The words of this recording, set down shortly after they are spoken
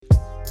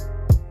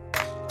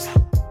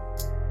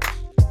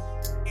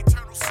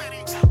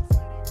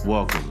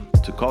Welcome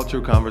to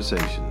Culture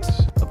Conversations,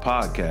 a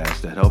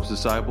podcast that helps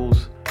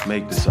disciples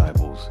make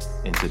disciples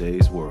in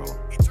today's world.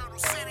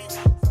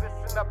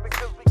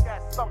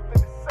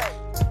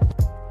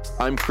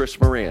 I'm Chris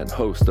Moran,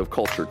 host of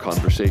Culture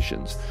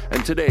Conversations,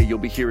 and today you'll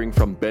be hearing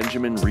from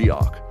Benjamin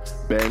Rioch.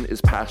 Ben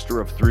is pastor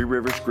of Three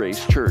Rivers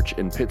Grace Church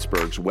in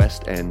Pittsburgh's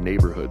West End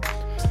neighborhood.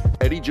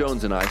 Eddie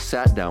Jones and I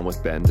sat down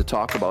with Ben to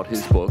talk about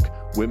his book,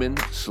 Women,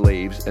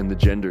 Slaves, and the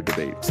Gender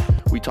Debate.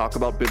 We talk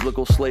about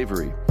biblical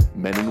slavery,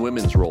 men and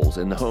women's roles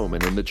in the home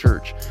and in the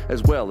church,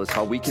 as well as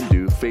how we can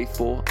do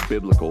faithful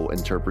biblical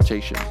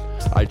interpretation.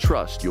 I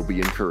trust you'll be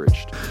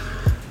encouraged.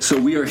 So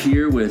we are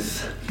here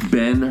with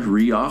Ben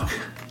Rioch,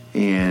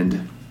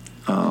 and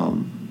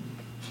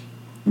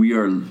we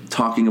are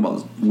talking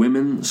about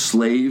women,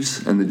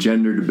 slaves, and the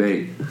gender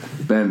debate.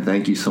 Ben,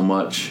 thank you so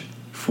much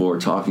for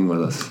talking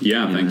with us.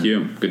 Yeah, thank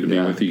you. Good to be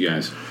with you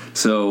guys.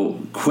 So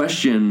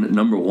question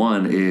number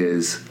one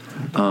is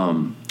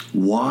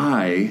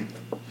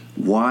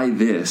why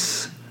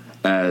this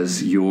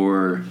as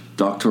your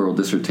doctoral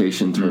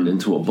dissertation turned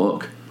into a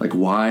book? Like,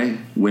 why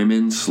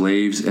women,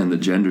 slaves, and the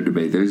gender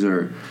debate? These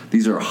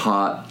are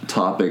hot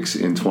topics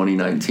in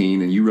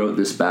 2019, and you wrote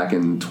this back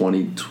in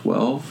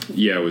 2012?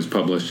 Yeah, it was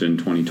published in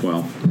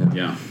 2012.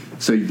 Yeah.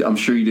 So I'm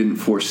sure you didn't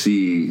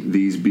foresee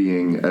these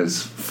being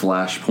as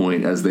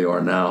flashpoint as they are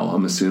now,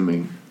 I'm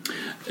assuming.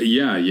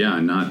 Yeah,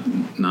 not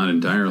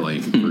entirely,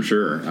 for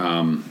sure.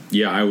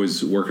 I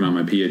was working on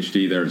my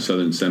PhD there at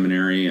Southern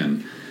Seminary,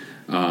 and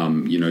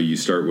you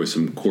start with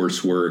some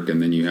coursework,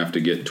 and then you have to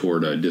get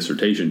toward a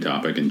dissertation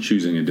topic, and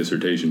choosing a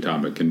dissertation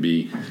topic can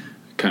be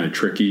kind of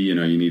tricky. You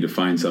need to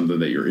find something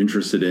that you're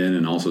interested in,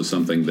 and also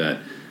something that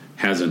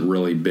hasn't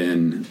really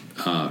been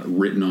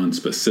written on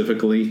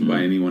specifically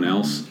by anyone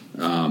else,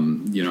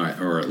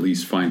 or at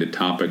least find a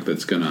topic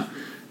that's going to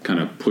kind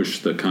of push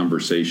the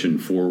conversation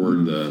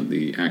forward,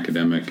 the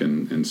academic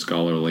and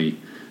scholarly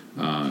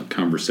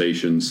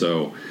conversation.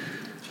 So,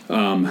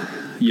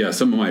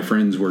 some of my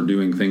friends were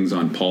doing things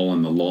on Paul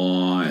and the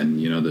law, and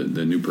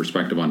the new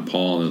perspective on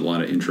Paul. There's a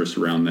lot of interest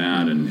around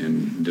that,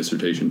 and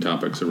dissertation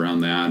topics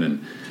around that.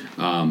 And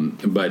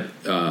but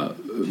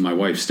my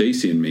wife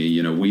Stacy and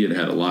me, we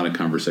had a lot of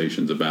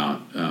conversations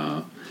about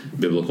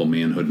biblical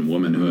manhood and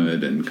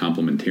womanhood and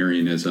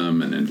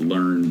complementarianism, and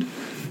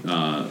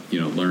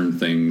learned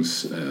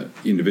things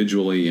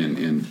individually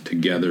and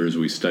together as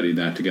we studied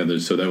that together.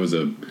 So that was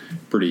a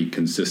pretty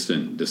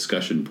consistent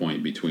discussion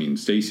point between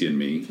Stacy and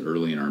me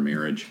early in our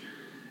marriage.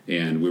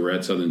 And we were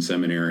at Southern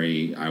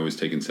Seminary. I was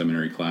taking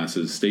seminary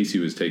classes. Stacy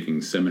was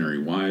taking Seminary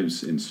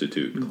Wives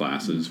Institute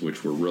classes,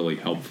 which were really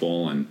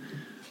helpful. And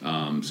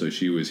so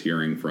she was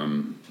hearing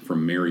from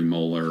Mary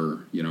Moeller,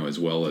 as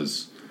well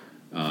as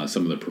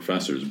some of the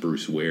professors,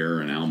 Bruce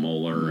Ware and Al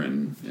Moeller,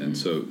 and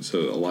so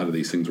a lot of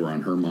these things were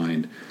on her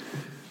mind.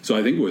 So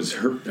I think it was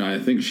her. I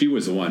think she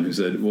was the one who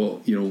said,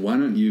 "Well, why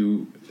don't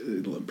you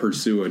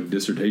pursue a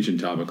dissertation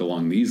topic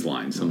along these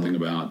lines, something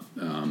about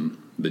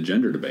the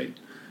gender debate?"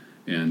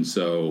 And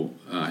so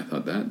I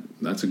thought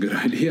that's a good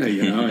idea,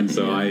 And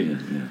so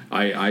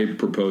I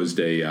proposed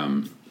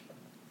an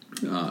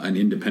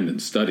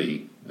independent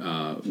study.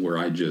 Where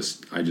I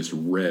just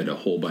read a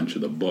whole bunch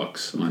of the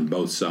books on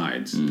both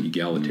sides,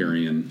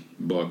 egalitarian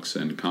books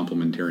and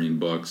complementarian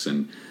books,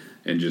 and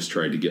just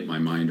tried to get my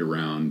mind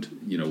around,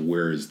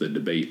 where is the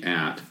debate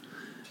at?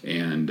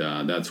 And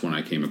that's when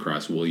I came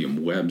across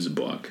William Webb's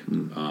book,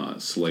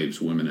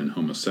 Slaves, Women, and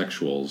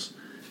Homosexuals,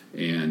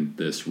 and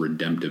this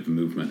redemptive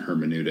movement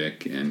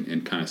hermeneutic,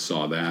 and kind of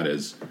saw that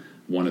as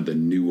one of the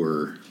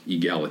newer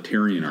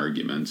egalitarian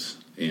arguments,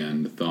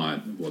 and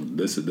thought, well,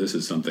 this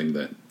is something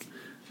that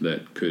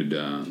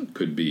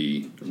could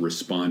be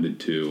responded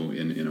to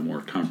in a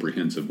more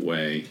comprehensive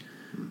way.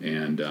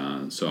 And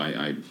so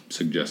I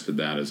suggested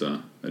that as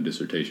a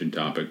dissertation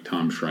topic.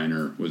 Tom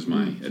Schreiner was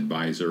my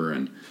advisor,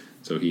 and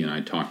so he and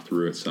I talked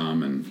through it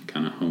some and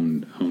kind of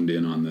honed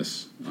in on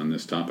this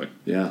topic.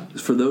 Yeah.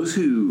 For those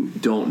who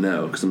don't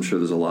know, because I'm sure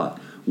there's a lot,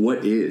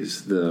 what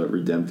is the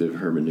redemptive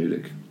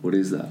hermeneutic? What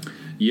is that?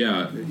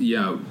 Yeah.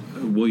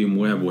 William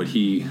Webb, what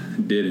he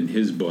did in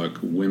his book,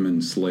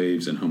 Women,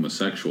 Slaves, and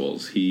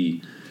Homosexuals,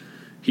 he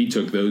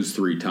took those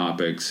three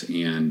topics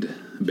and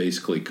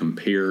basically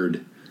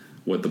compared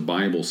what the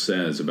Bible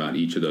says about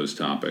each of those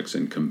topics,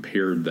 and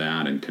compared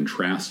that and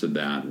contrasted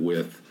that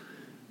with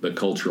the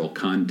cultural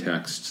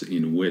contexts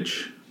in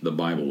which the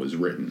Bible was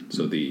written.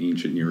 So the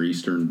ancient Near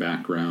Eastern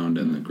background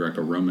and the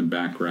Greco-Roman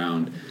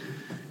background.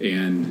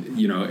 And,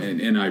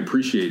 and I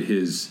appreciate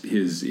his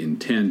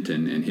intent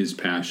and his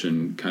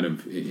passion kind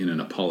of in an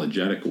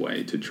apologetic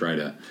way to try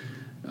to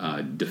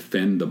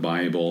defend the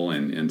Bible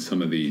and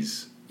some of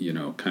these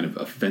kind of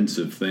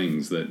offensive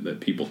things that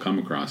people come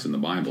across in the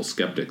Bible,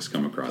 skeptics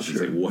come across and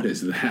say, what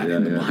is that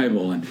in the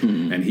Bible?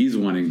 And he's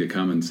wanting to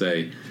come and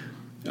say,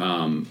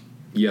 some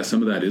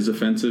of that is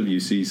offensive. You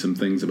see some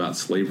things about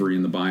slavery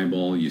in the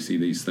Bible. You see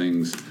these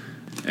things,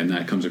 and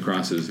that comes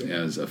across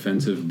as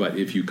offensive. But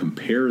if you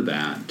compare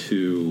that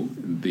to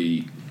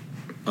the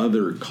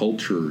other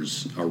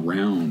cultures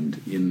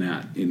around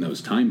in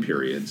those time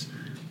periods,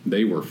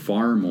 they were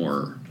far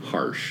more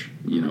harsh,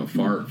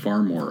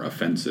 far more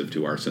offensive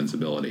to our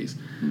sensibilities.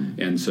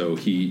 And so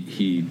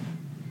he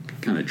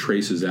kind of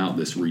traces out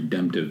this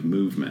redemptive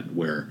movement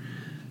where,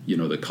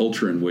 the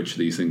culture in which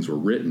these things were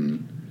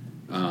written,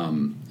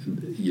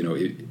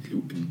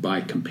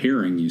 by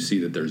comparing, you see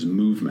that there's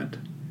movement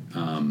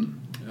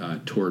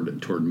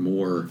toward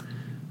more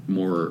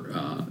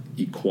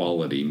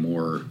equality,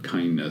 more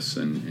kindness,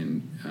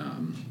 and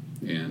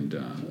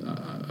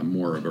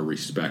more of a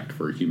respect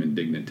for human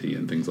dignity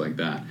and things like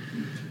that.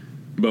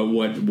 But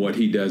what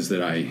he does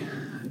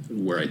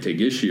where I take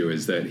issue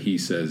is that he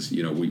says,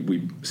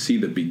 we see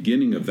the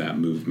beginning of that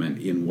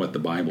movement in what the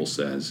Bible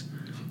says,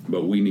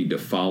 but we need to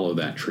follow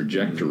that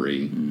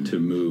trajectory to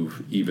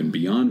move even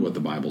beyond what the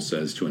Bible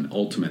says to an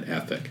ultimate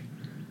ethic.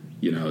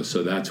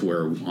 So that's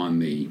where on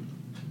the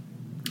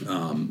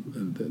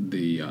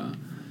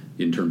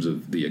in terms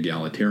of the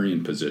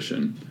egalitarian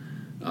position,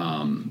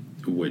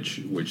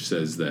 which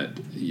says that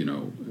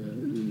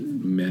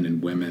men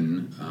and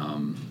women,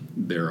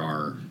 there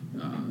are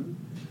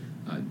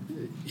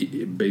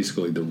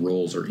basically the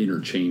roles are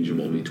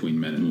interchangeable between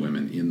men and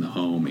women in the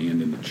home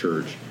and in the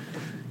church.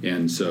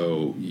 And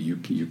so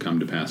you come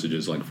to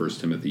passages like 1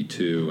 Timothy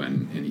 2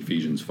 and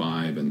Ephesians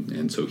 5,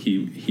 and so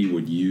he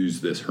would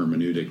use this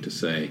hermeneutic to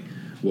say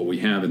what we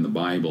have in the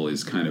Bible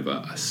is kind of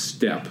a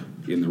step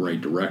in the right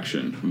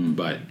direction,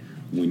 but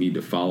we need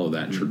to follow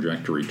that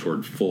trajectory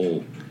toward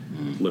full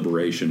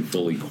liberation,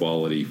 full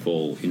equality,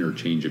 full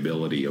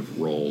interchangeability of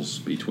roles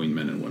between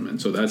men and women.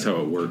 So that's how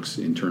it works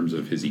in terms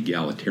of his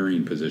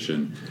egalitarian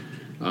position.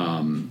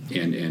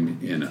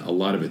 And a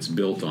lot of it's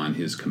built on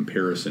his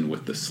comparison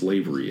with the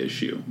slavery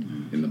issue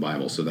in the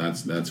Bible. So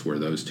that's where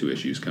those two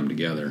issues come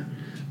together.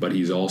 But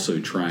he's also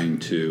trying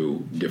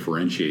to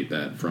differentiate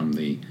that from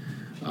the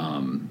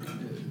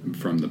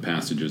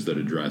passages that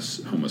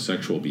address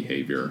homosexual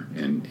behavior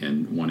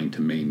and wanting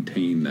to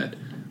maintain that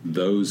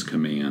those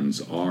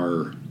commands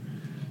are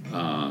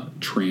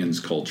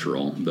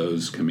transcultural.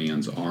 Those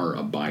commands are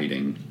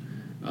abiding,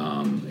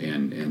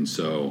 and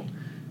so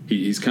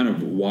he's kind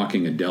of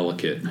walking a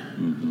delicate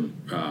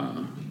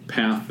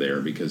path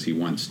there because he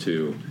wants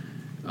to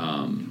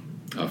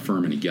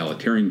affirm an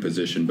egalitarian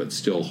position, but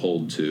still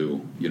hold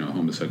to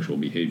homosexual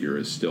behavior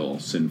is still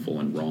sinful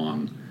and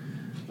wrong.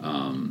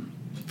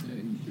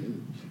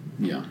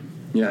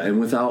 Yeah, and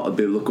without a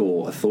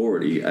biblical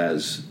authority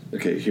as,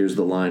 okay, here's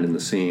the line in the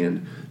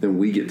sand, then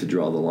we get to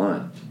draw the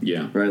line.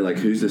 Yeah. Right? Like,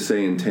 who's to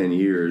say in 10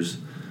 years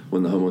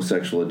when the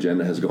homosexual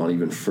agenda has gone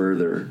even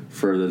further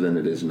than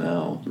it is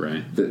now,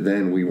 right, that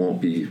then we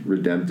won't be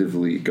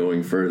redemptively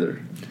going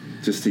further,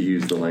 just to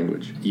use the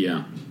language.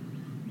 Yeah.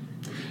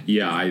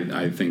 Yeah,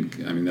 I think,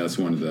 that's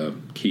one of the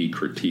key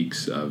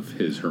critiques of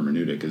his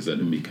hermeneutic is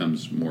that it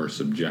becomes more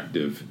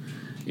subjective,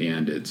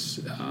 and it's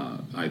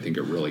I think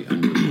it really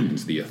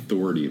undermines the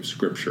authority of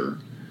Scripture,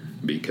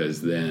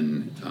 because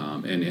then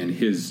and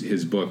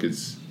his book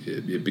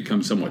it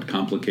becomes somewhat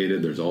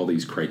complicated. There's all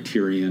these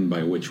criterion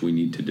by which we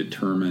need to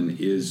determine,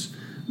 is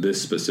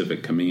this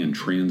specific command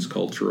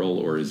transcultural,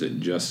 or is it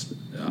just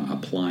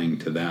applying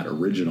to that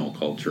original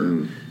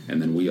culture,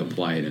 and then we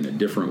apply it in a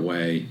different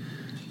way.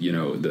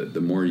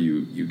 The more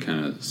you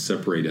kind of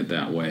separate it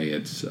that way,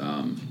 it's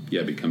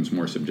it becomes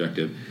more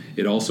subjective.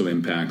 It also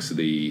impacts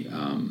the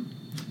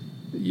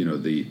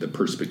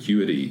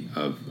perspicuity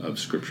of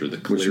Scripture, the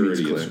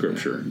clarity of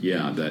Scripture.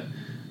 Yeah, that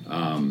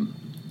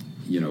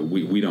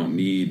we don't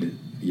need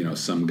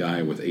some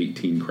guy with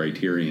 18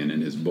 criterion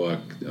in his book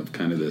of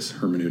kind of this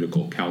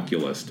hermeneutical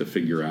calculus to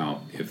figure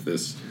out if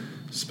this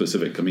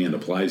specific command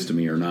applies to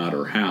me or not,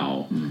 or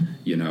how.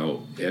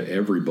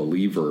 Every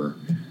believer,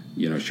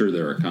 sure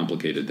there are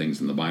complicated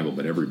things in the Bible,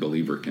 but every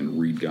believer can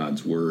read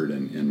God's Word,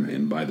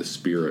 and by the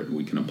Spirit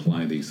we can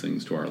apply these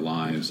things to our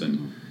lives.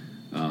 And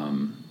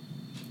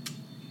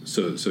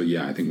So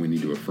I think we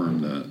need to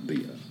affirm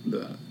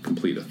the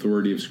complete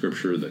authority of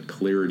Scripture, the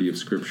clarity of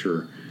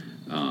Scripture.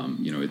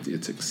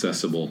 It's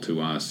accessible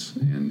to us,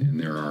 and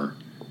there are.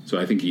 So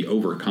I think he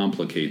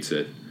overcomplicates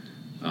it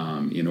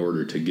in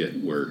order to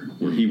get where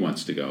he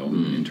wants to go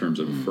in terms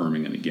of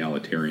affirming an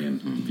egalitarian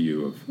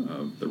view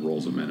of the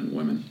roles of men and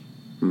women.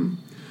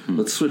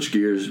 Let's switch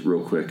gears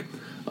real quick.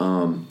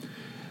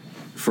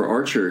 For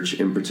our church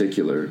in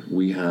particular,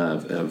 we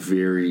have a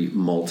very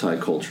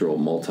multicultural,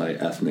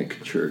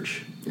 multi-ethnic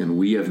church. And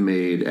we have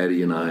made,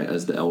 Eddie and I,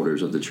 as the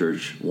elders of the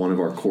church, one of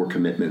our core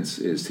commitments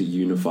is to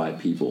unify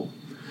people.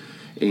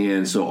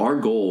 And so our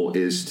goal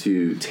is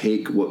to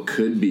take what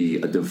could be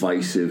a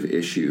divisive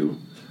issue,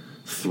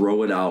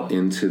 throw it out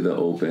into the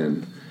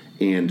open,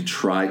 and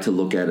try to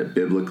look at it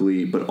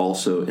biblically, but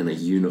also in a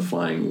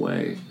unifying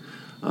way.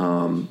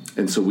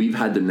 And so we've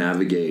had to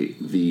navigate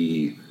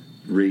the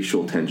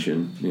racial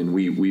tension, and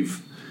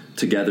we've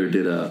together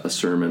did a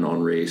sermon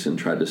on race and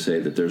tried to say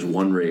that there's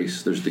one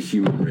race, there's the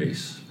human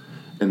race,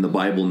 and the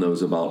Bible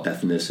knows about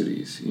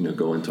ethnicities.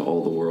 Go into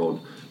all the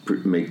world,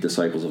 make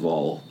disciples of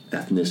all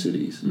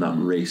ethnicities,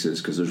 not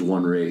races, because there's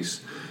one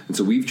race. And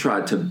so we've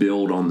tried to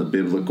build on the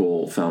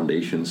biblical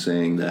foundation,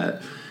 saying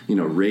that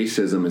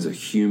racism is a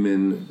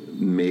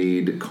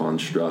human-made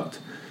construct,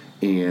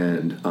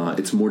 and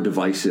it's more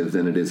divisive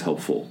than it is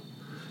helpful.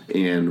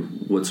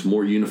 And what's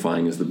more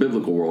unifying is the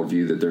biblical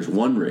worldview that there's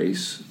one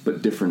race,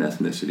 but different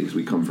ethnicities.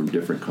 We come from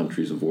different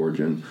countries of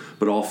origin,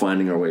 but all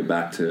finding our way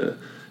back to,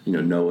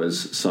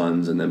 Noah's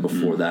sons, and then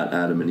before that,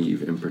 Adam and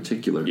Eve in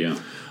particular. Yeah.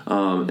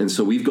 And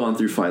so we've gone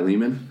through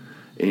Philemon,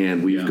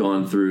 and we've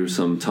gone through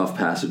some tough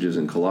passages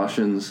in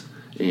Colossians,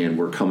 and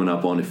we're coming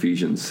up on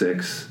Ephesians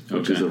 6,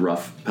 which is a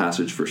rough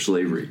passage for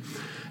slavery.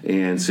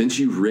 And since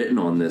you've written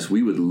on this,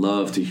 we would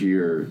love to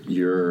hear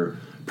your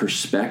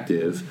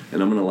perspective,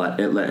 and I'm going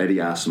to let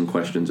Eddie ask some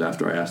questions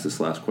after I ask this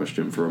last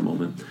question for a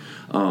moment.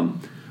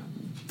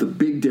 The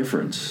big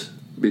difference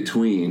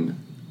between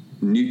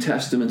New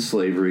Testament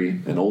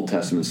slavery and Old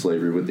Testament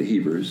slavery with the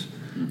Hebrews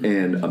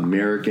and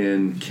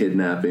American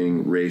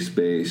kidnapping,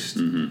 race-based,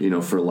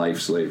 for life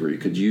slavery.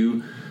 Could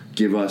you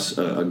give us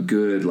a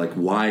good,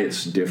 why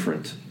it's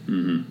different?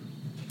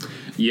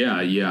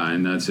 Yeah,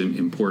 and that's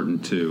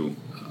important to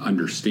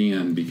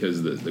understand,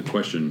 because the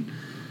question,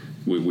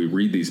 we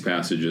read these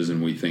passages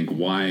and we think,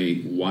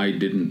 why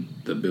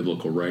didn't the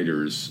biblical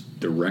writers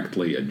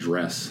directly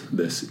address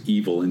this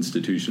evil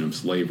institution of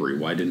slavery?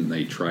 Why didn't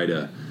they try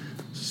to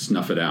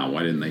snuff it out?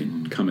 Why didn't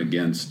they come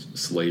against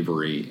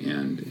slavery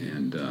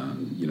and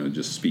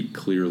just speak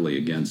clearly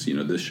against,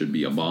 this should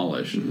be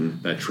abolished?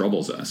 That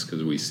troubles us,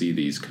 because we see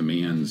these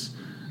commands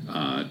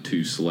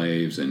to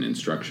slaves and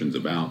instructions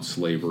about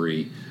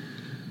slavery.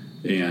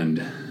 And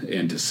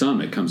to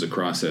some, it comes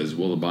across as,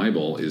 well, the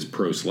Bible is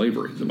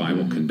pro-slavery. The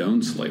Bible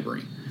condones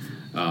slavery.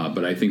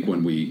 But I think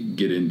when we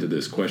get into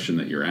this question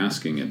that you're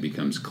asking, it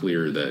becomes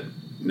clear that,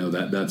 no,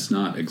 that's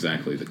not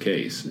exactly the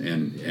case.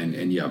 And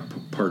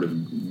part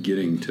of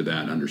getting to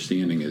that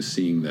understanding is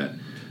seeing that,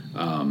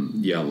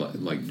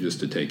 just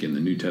to take in the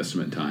New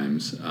Testament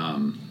times,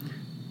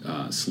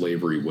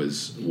 slavery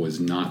was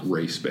not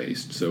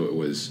race-based. So it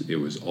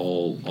was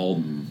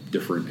all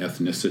different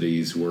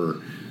ethnicities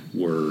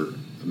were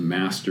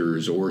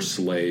masters or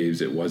slaves.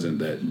 It wasn't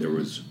that there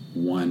was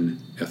one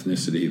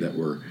ethnicity that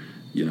were,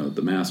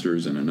 the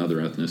masters, and another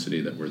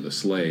ethnicity that were the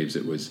slaves.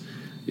 It was,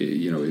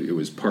 it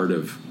was part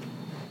of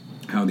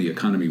how the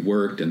economy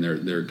worked, and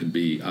there could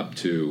be up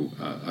to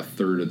a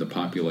third of the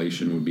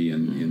population would be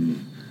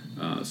in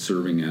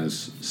serving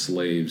as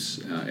slaves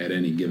at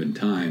any given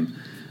time.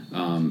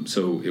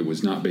 So it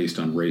was not based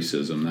on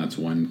racism. That's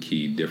one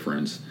key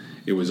difference.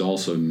 It was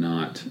also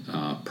not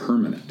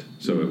permanent.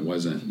 So it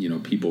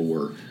wasn't, people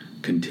were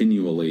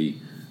continually,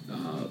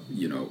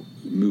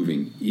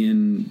 moving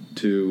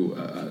into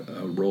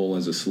a role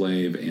as a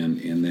slave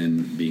and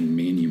then being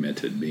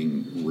manumitted,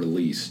 being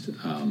released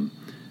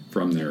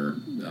from their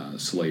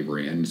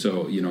slavery. And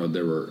so,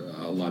 there were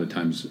a lot of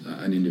times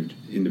an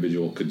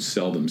individual could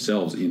sell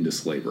themselves into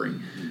slavery,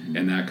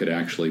 and that could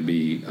actually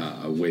be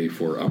a way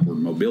for upward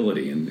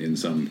mobility in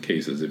some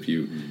cases. If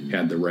you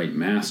had the right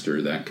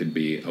master, that could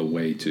be a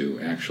way to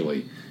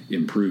actually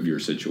improve your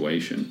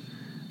situation.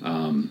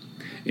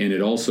 And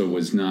it also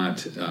was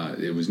not.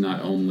 It was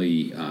not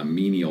only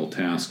menial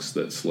tasks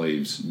that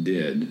slaves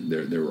did.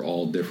 There were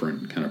all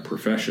different kind of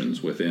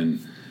professions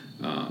within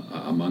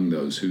among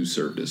those who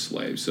served as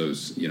slaves. So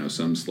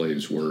some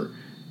slaves were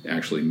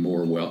actually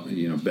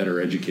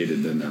better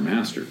educated than their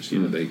masters.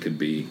 They could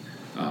be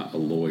a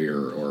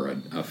lawyer or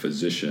a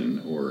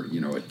physician or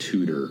a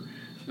tutor,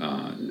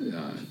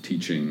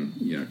 teaching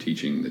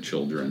the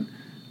children,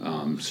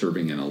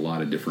 serving in a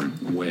lot of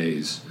different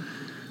ways.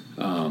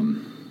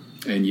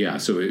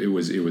 So it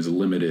was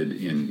limited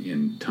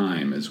in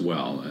time as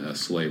well. A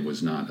slave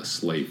was not a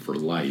slave for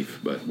life,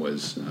 but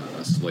was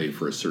a slave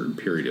for a certain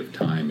period of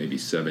time, maybe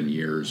 7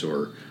 years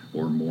or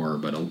more.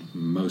 But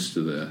most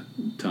of the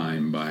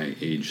time, by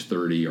age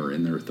 30 or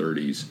in their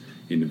 30s,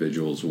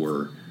 individuals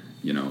were,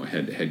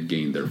 had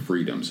gained their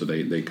freedom, so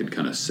they could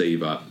kind of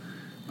save up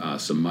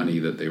some money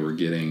that they were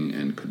getting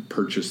and could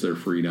purchase their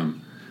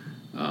freedom.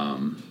 A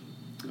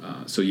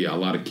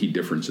lot of key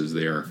differences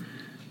there.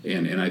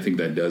 And I think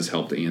that does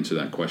help to answer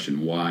that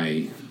question.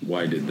 Why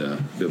did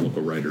the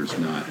biblical writers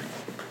not,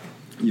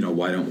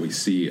 why don't we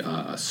see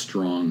a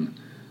strong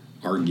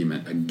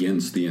argument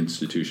against the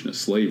institution of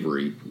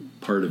slavery?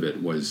 Part of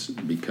it was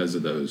because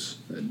of those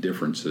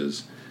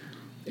differences.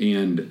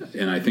 And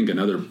I think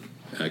another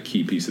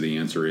key piece of the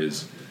answer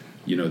is,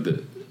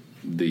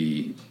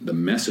 the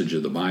message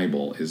of the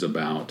Bible is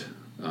about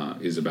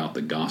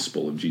the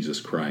gospel of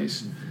Jesus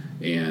Christ.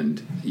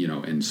 And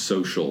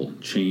social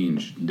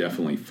change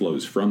definitely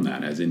flows from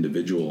that, as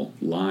individual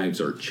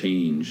lives are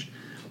changed,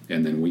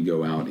 and then we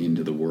go out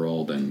into the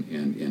world and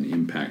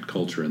impact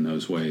culture in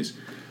those ways.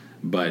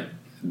 But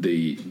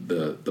the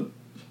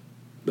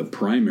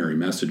primary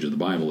message of the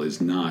Bible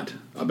is not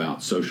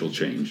about social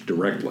change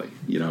directly.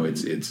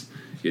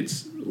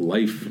 It's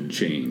life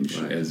change,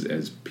 right,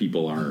 as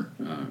people are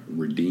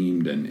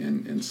redeemed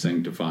and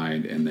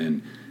sanctified, and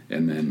then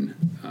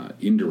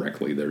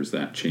indirectly there's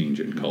that change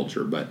in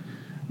culture. But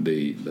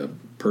the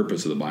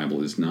purpose of the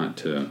Bible is not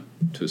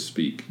to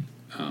speak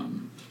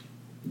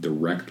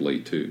directly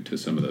to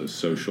some of those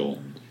social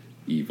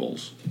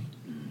evils.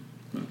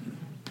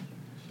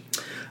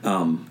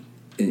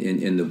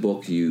 In the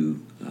book,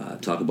 you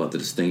talk about the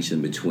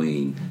distinction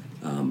between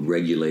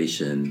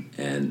regulation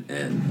and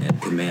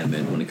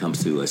commandment when it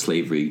comes to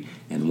slavery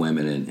and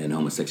women and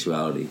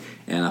homosexuality.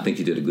 And I think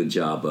you did a good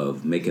job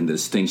of making the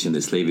distinction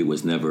that slavery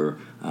was never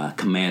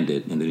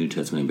commanded in the New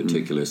Testament in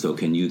particular. So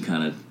can you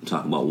kind of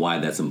talk about why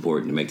that's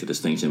important to make the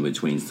distinction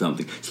between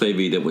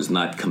slavery that was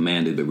not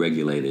commanded but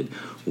regulated,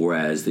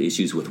 whereas the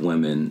issues with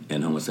women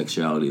and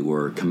homosexuality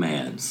were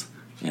commands,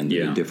 and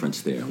the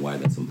difference there, why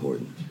that's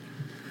important?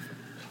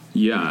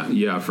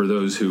 Yeah. For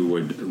those who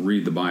would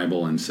read the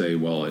Bible and say,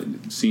 well,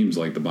 it seems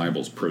like the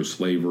Bible's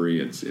pro-slavery,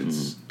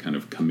 it's kind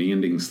of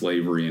commanding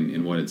slavery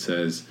in what it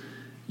says.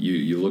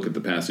 You look at the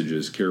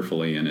passages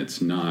carefully, and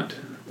it's not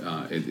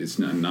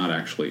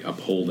actually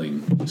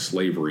upholding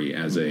slavery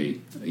as a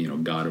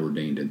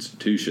God-ordained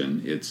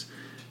institution. It's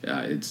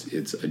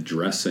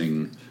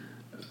addressing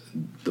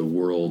the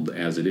world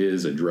as it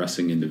is,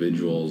 addressing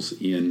individuals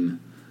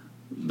in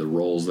the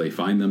roles they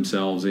find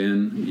themselves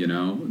in.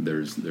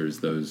 There's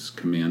those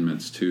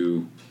commandments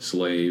to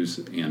slaves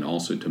and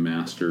also to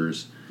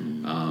masters.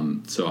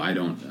 So I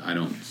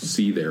don't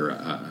see there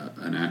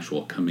an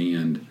actual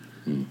command,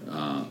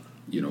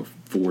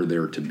 for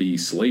there to be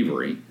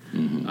slavery.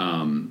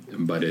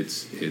 But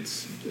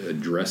it's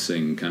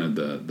addressing kind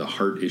of the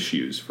heart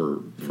issues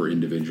for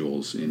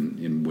individuals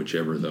in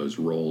whichever those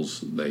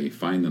roles they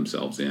find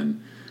themselves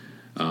in.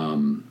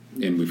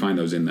 And we find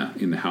those in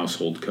the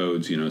household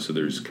codes, so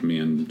there's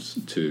commands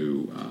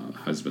to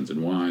husbands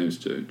and wives,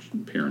 to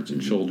parents and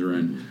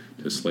children,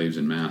 to slaves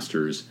and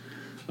masters.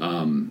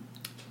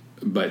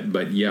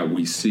 But yeah,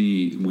 we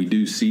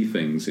do see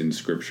things in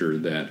Scripture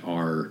that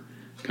are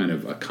kind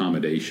of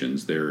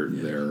accommodations. They're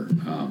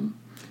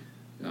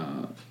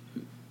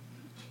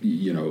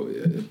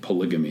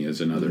polygamy is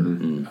another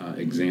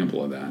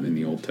example of that. In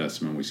the Old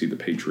Testament, we see the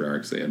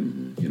patriarchs; they had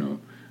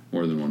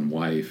more than one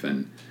wife,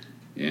 and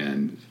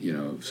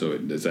so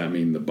does that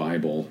mean the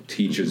Bible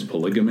teaches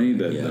polygamy,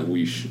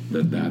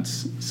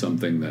 that's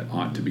something that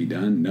ought to be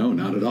done? No,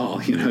 not at all.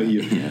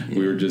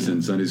 We were just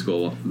in Sunday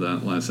school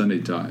that last Sunday.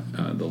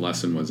 The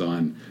lesson was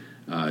on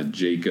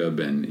Jacob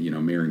and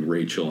marrying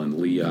Rachel and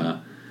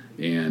Leah,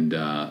 and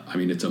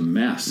it's a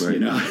mess. So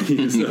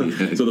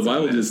the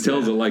Bible just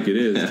tells it like it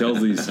is.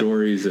 Tells these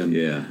stories, and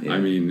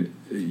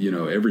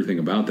everything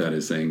about that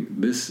is saying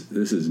this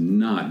is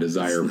not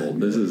desirable.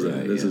 This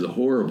is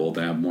horrible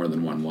to have more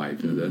than one wife.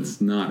 That's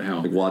not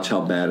how. Watch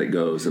how bad it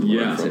goes. And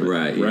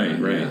right.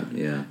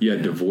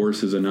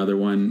 Divorce is another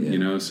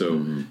one. So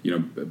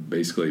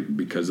basically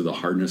because of the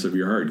hardness of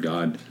your heart,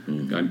 God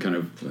kind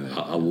of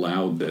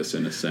allowed this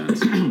in a sense,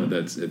 but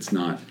it's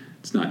not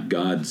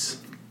God's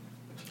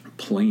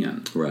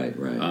plan. Right.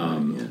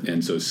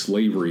 And so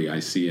slavery I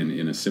see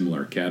in a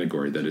similar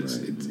category, that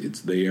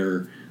it's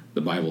there. The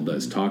Bible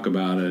does talk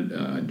about it,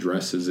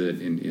 addresses it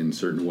in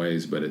certain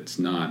ways, but it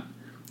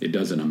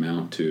doesn't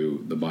amount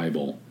to the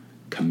Bible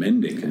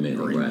commending it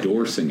or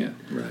endorsing it.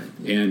 Right.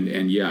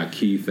 And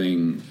key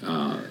thing,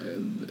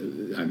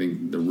 I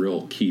think the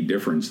real key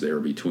difference there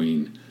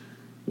between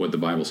what the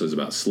Bible says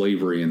about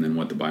slavery and then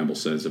what the Bible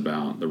says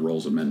about the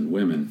roles of men and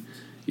women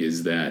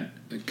is that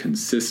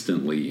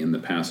consistently in the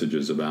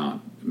passages about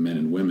men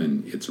and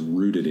women, it's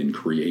rooted in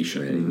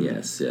creation.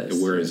 Yes.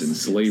 Whereas in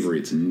slavery,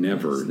 it's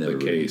never the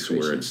case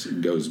where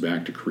it goes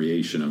back to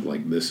creation of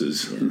like this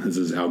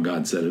is how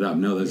God set it up.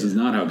 No, this is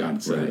not how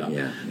God set it up.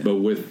 But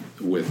with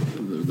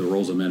the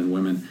roles of men and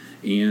women,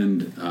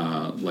 and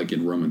like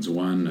in Romans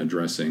 1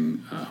 addressing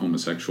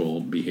homosexual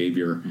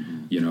behavior,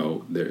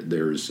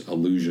 there's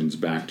allusions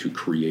back to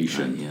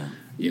creation.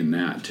 In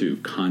that too,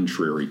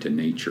 contrary to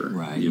nature,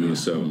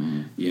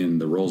 in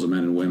the roles of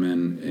men and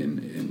women,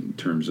 in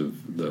terms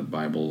of the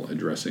Bible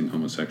addressing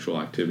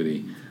homosexual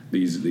activity,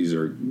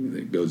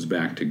 it goes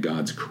back to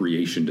God's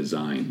creation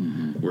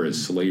design,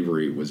 whereas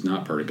slavery was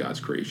not part of God's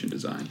creation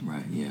design.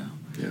 Right.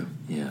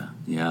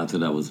 I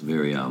thought that was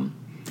very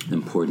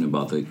important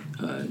about the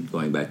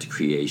going back to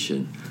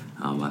creation.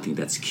 I think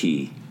that's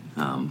key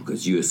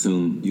because you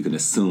can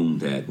assume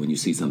that when you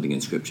see something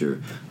in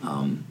Scripture.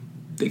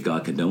 That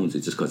God condones it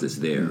just because it's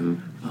there.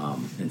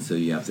 And so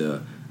you have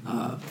to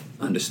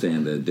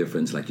understand the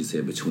difference, like you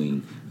said,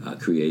 between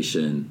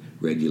creation,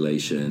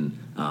 regulation,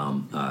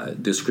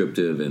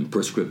 descriptive and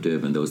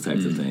prescriptive, and those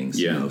types of things.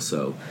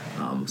 So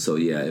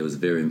it was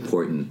very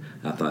important.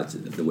 I thought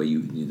the way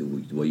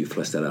you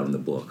fleshed that out in the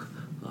book,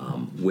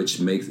 which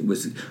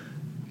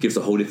gives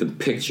a whole different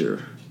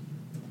picture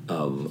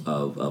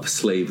of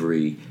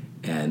slavery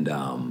and.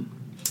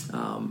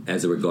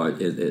 As regards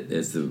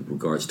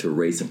to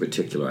race in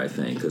particular, I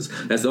think, because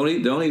that's the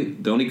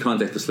only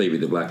context of slavery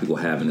that Black people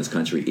have in this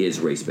country is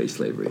race-based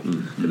slavery.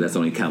 But that's the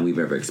only kind we've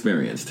ever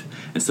experienced,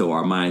 and so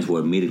our minds will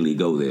immediately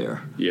go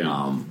there. You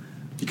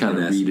kind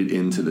of read it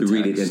into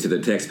the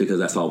text because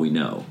that's all we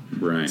know.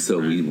 Right. So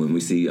when we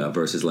see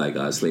verses like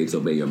 "Slaves,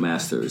 obey your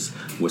masters,"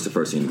 what's the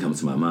first thing that comes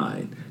to my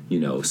mind?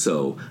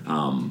 So,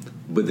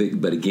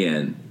 but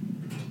again.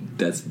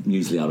 that's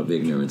usually out of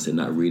ignorance and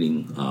not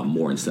reading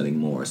more and studying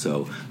more.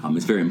 So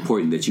it's very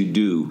important that you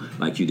do,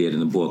 like you did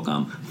in the book,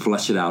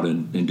 flesh it out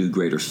and do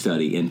greater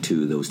study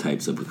into those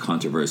types of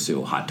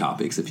controversial hot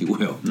topics, if you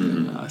will.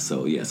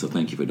 So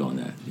thank you for doing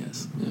that.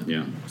 Yes.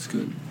 Yeah. It's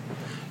good.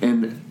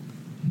 And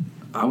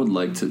I would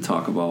like to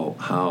talk about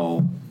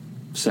how,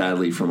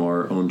 sadly, from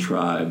our own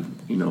tribe,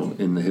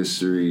 in the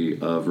history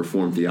of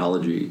Reformed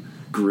theology,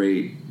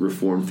 great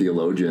Reformed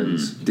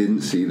theologians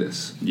didn't see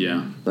this.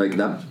 Yeah. Like,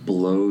 that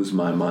blows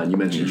my mind. You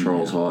mentioned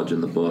Charles Hodge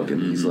in the book,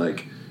 and he's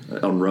like,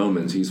 on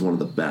Romans, he's one of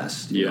the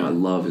best. Yeah. I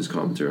love his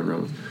commentary on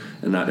Romans.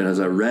 And as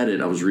I read it,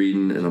 I was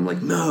reading, and I'm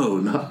like, no,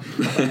 not.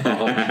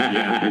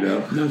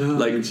 No.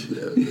 Like,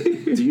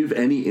 do you have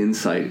any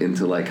insight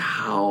into like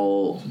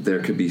how there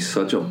could be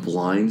such a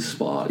blind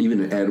spot?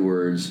 Even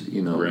Edwards,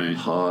 Right.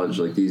 Hodge,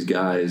 like these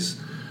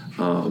guys,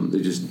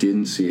 they just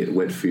didn't see it.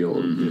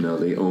 Whitefield,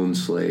 they owned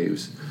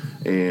slaves,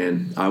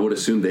 and I would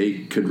assume they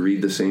could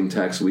read the same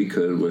text we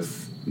could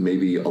with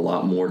maybe a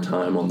lot more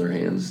time on their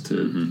hands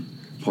to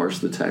parse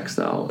the text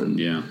out. And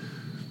Yeah,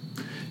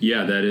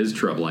 that is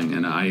troubling,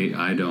 and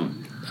I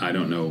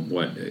don't know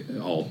what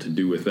all to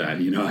do with that.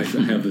 I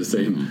have the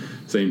same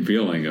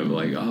feeling of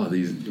like,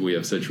 we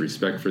have such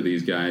respect for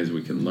these guys.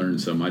 We can learn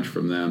so much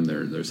from them.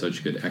 They're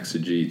such good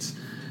exegetes,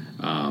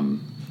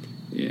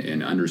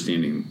 and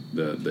understanding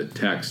the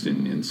text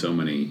in so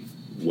many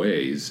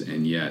ways,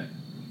 and yet,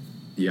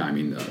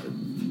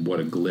 what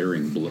a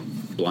glaring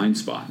blind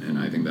spot. And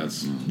I think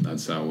that's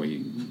how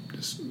we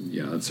just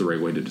that's the right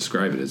way to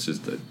describe it. It's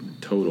just a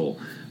total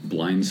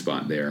blind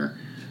spot there.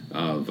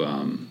 Of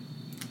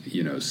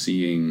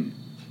seeing,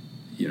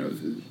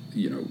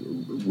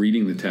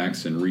 reading the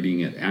text and reading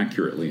it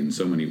accurately in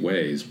so many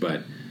ways,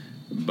 but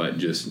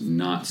just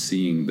not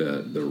seeing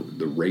the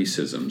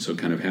racism. So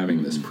kind of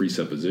having this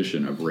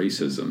presupposition of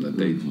racism that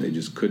they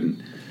just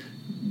couldn't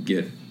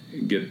get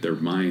their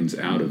minds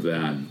out of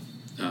that,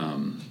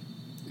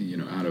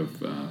 out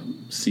of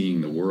seeing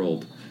the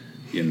world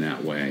in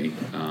that way.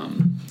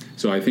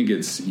 So I think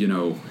it's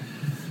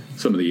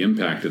some of the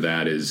impact of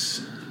that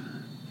is.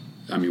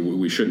 I mean,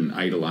 we shouldn't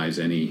idolize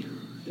any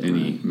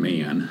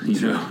man,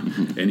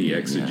 any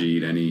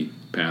exegete, any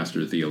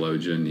pastor,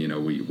 theologian.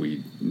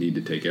 We need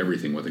to take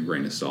everything with a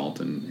grain of salt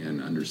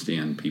and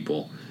understand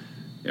people.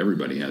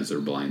 Everybody has their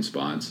blind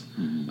spots,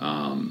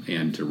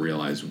 and to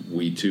realize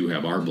we too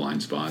have our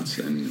blind spots,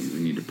 and we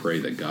need to pray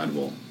that God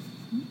will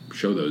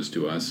show those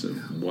to us.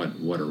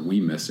 What are we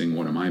missing?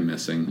 What am I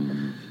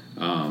missing?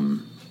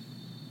 And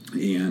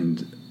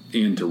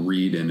to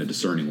read in a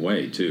discerning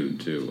way too.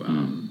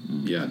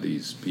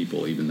 These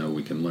people, even though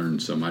we can learn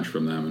so much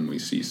from them, and we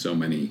see so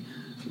many,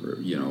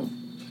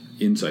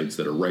 insights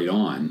that are right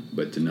on,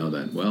 but to know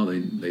that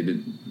they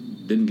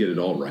didn't get it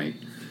all right.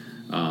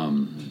 I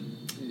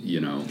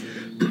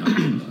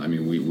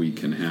mean, we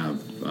can have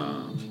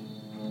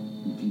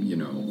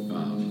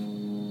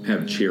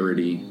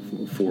charity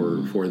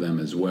for them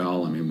as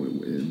well. I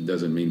mean, it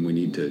doesn't mean we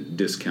need to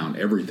discount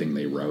everything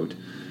they wrote.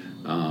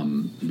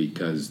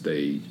 Because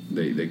they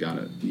got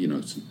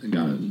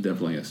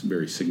definitely a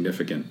very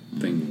significant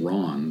thing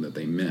wrong that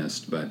they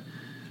missed, but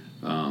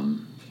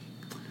I'm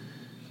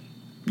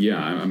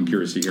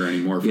curious to hear any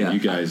more from you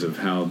guys of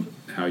how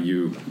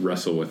you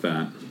wrestle with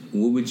that.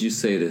 What would you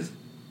say to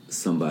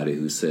somebody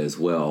who says,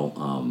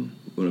 in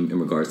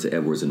regards to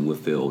Edwards and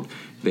Whitefield,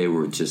 they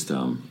were just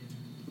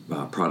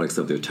products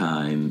of their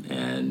time,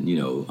 and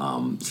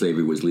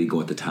slavery was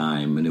legal at the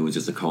time, and it was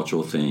just a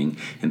cultural thing,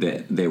 and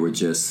that they were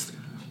just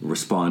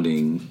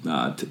responding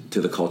to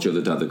the culture,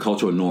 the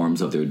cultural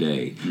norms of their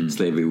day.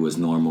 Slavery was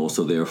normal,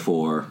 so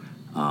therefore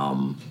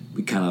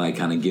we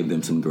kind of give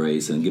them some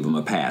grace and give them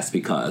a pass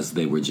because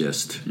they were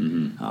just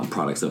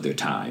products of their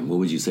time. What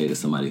would you say to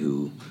somebody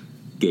who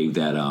gave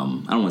that, I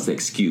don't want to say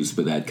excuse,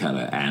 but that kind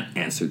of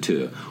answer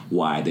to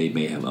why they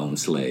may have owned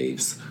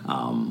slaves,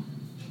 in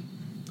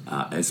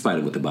spite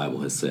of what the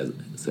Bible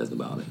says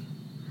about it?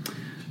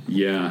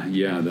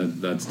 Yeah,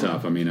 that's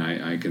tough. I mean,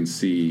 I can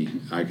see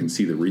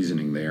the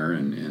reasoning there,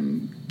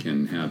 and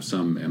can have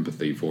some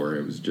empathy for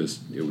it. It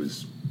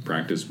was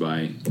practiced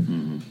by,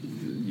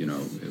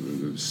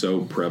 it was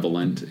so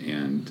prevalent,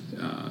 and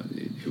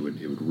it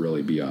would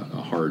really be a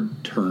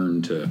hard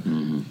turn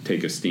to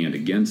take a stand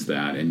against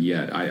that. And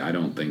yet, I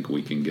don't think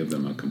we can give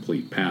them a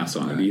complete pass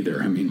on it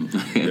either. I mean,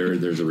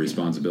 there's a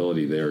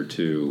responsibility there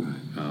to,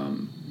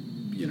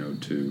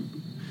 to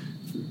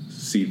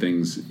see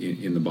things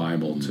in the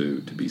Bible,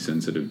 to be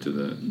sensitive to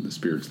the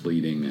Spirit's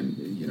leading,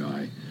 and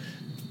I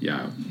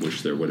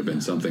wish there would have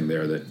been something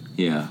there that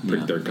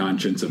pricked their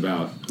conscience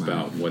about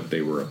what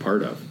they were a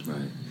part of.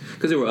 Right.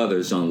 Because there were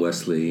others, John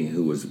Wesley,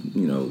 who was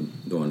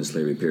during the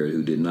slavery period,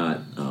 who did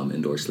not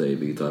endorse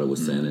slavery. He thought it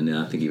was sin, and then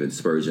I think even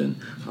Spurgeon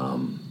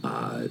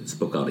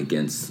spoke out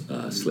against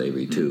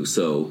slavery too.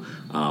 So.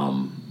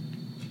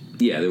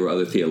 There were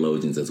other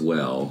theologians as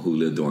well who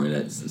lived during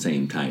that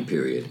same time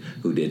period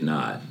who did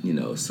not,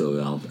 so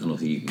I don't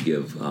think you can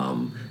give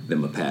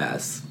them a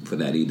pass for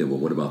that either. But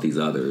what about these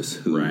others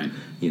who, right.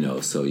 Let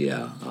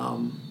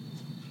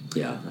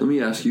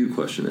me ask you a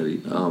question,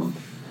 Eddie.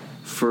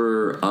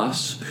 For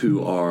us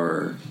who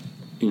are,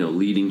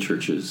 leading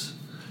churches,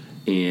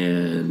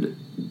 and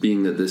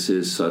being that this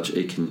is such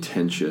a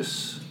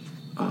contentious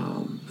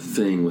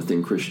thing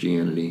within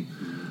Christianity,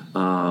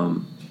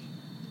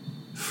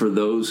 for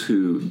those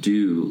who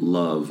do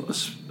love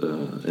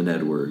an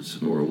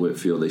Edwards or a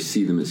Whitefield, they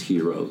see them as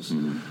heroes.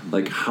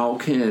 Like, how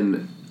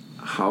can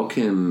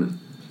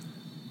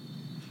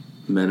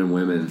men and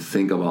women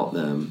think about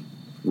them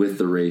with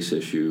the race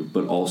issue,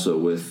 but also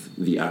with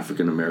the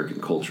African American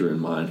culture in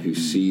mind, who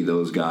see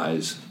those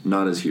guys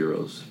not as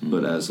heroes,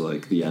 but as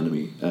like the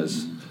enemy,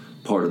 as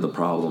part of the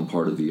problem,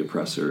 part of the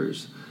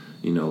oppressors?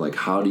 Like,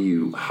 how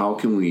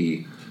can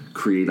we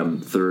create a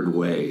third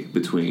way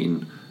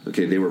between,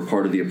 okay, they were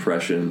part of the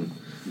oppression,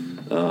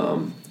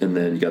 and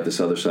then you got this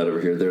other side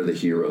over here, they're the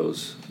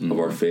heroes of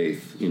our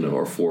faith,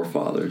 our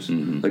forefathers.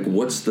 Like,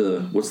 what's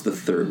the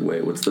third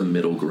way? What's the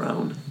middle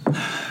ground?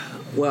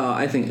 Well,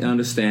 I think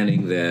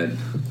understanding that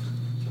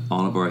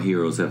all of our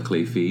heroes have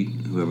clay feet,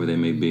 whoever they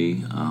may be,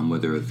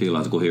 whether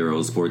theological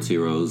heroes, sports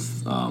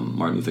heroes,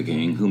 Martin Luther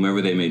King,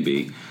 whomever they may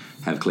be,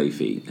 have clay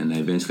feet, and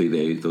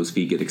eventually those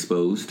feet get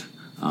exposed.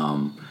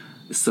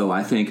 So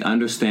I think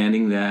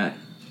understanding that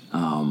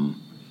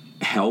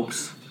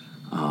helps,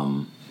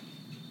 and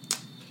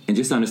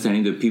just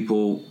understanding that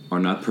people are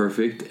not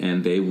perfect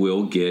and they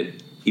will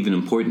get even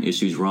important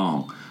issues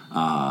wrong.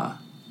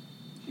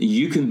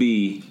 You can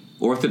be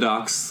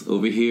orthodox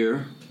over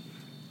here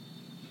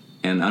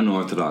and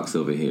unorthodox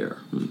over here.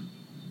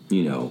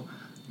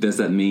 Does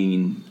that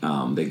mean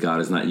that God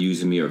is not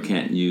using me or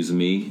can't use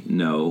me?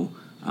 No.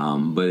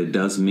 But it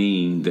does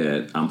mean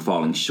that I'm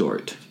falling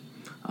short.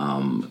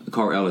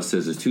 Carl Ellis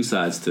says there's two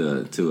sides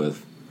to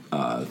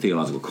a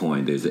theological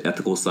coin. There's the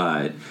ethical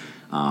side,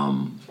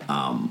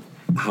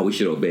 how we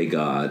should obey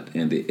God,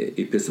 and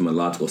the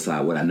epistemological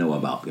side, what I know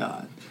about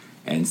God.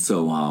 And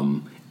so,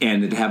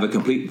 and to have a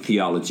complete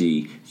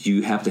theology,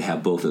 you have to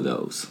have both of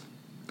those.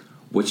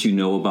 What you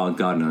know about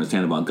God and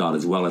understand about God,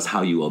 as well as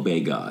how you obey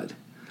God.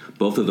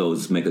 Both of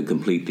those make a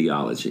complete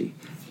theology.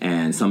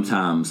 And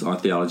sometimes our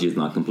theology is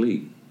not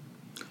complete.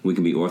 We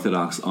can be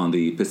orthodox on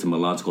the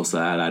epistemological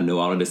side. I know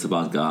all of this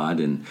about God,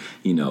 and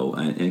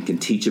and can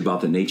teach about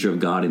the nature of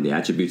God and the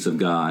attributes of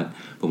God.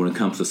 But when it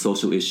comes to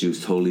social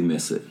issues, totally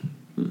miss it.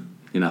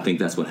 And I think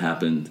that's what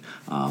happened,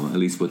 at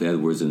least with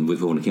Edwards and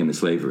when it came to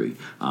slavery.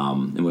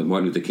 And with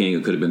Martin Luther King,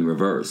 it could have been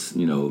reversed.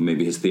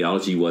 Maybe his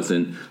theology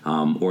wasn't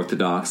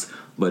orthodox,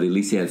 but at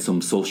least he had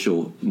some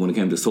social. When it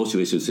came to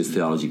social issues, his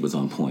theology was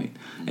on point.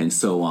 And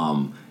so,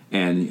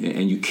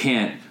 and you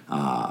can't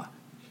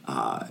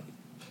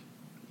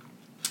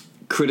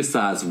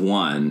criticize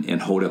one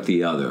and hold up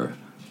the other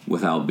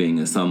without being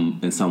in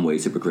some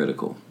ways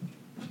hypocritical.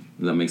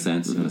 Does that make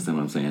sense? You understand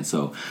what I'm saying?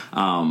 So,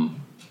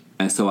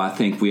 and so I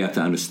think we have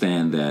to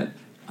understand that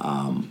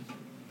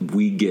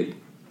we get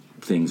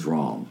things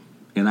wrong,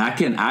 and I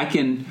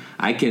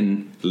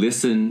can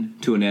listen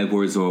to an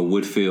Edwards or a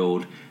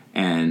Whitefield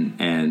and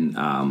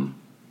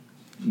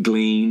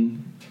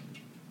glean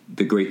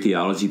the great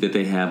theology that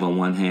they have on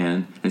one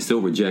hand, and still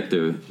reject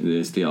their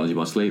theology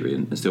about slavery,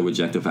 and still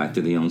reject the fact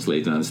that they own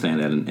slaves, and understand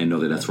that and know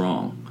that that's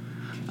wrong.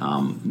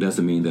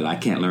 Doesn't mean that I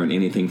can't learn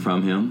anything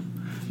from him.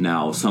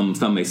 Now, some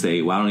may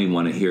say, well, I don't even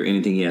want to hear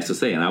anything he has to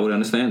say, and I would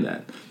understand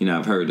that.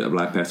 I've heard a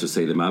black pastor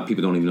say that my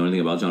people don't even know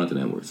anything about Jonathan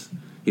Edwards.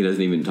 He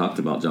doesn't even talk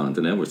about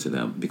Jonathan Edwards to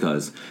them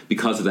because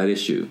of that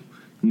issue.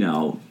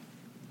 Now,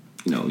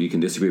 you can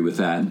disagree with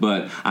that,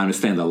 but I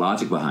understand the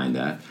logic behind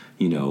that.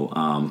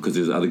 Because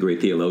there's other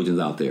great theologians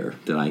out there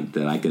that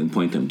I can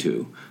point them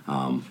to,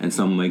 and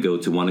some may go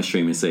to one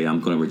extreme and say I'm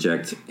going to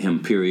reject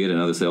him, period,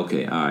 and others say,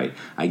 okay, all right,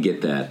 I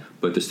get that,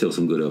 but there's still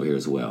some good over here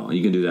as well. And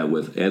you can do that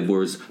with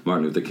Edwards,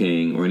 Martin Luther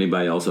King, or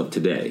anybody else of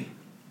today.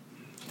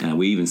 And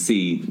we even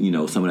see,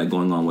 some of that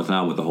going on with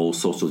the whole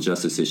social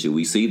justice issue.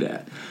 We see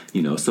that,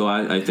 So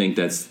I think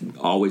that's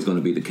always going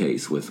to be the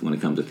case when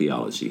it comes to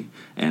theology,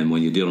 and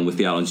when you're dealing with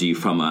theology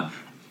from a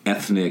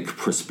ethnic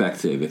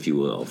perspective, if you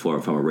will,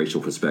 from a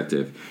racial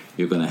perspective,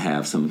 you're going to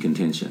have some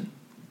contention.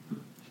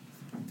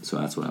 So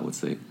that's what I would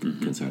say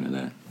concerning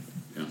that.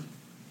 Yeah.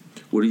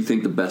 What do you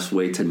think the best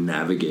way to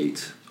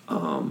navigate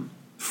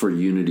for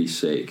unity's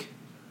sake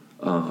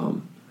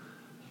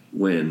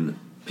when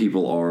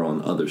people are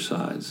on other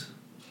sides?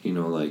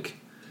 Like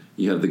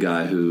you have the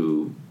guy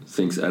who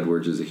thinks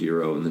Edwards is a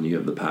hero, and then you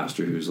have the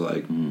pastor who's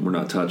like, we're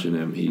not touching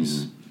him.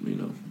 He's,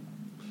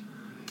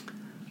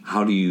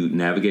 How do you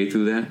navigate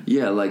through that?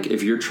 Yeah, like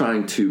if you're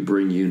trying to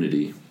bring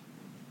unity,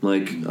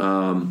 like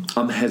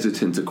I'm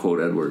hesitant to quote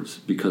Edwards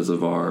because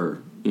of our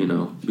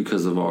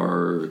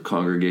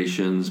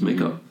congregation's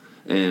makeup,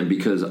 and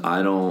because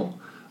I don't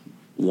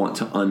want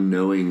to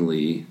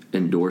unknowingly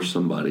endorse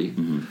somebody,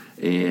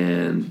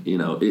 and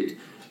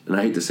and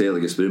I hate to say it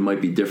like this, but it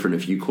might be different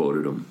if you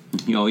quoted him.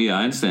 Oh yeah,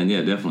 I understand.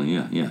 Yeah, definitely.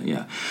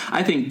 Yeah.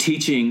 I think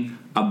teaching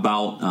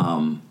about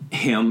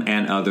him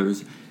and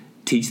others.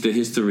 Teach the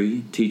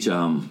history, teach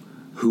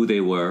who they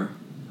were,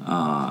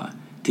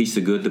 teach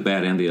the good, the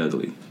bad, and the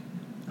ugly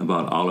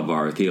about all of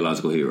our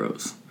theological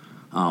heroes.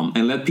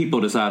 and let people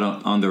decide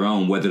on their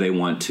own whether they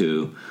want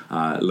to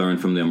learn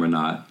from them or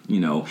not,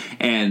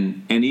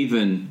 and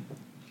even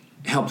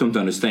help them to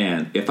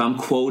understand if I'm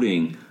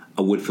quoting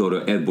a Whitefield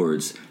or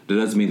Edwards, that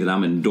doesn't mean that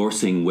I'm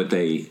endorsing what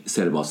they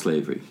said about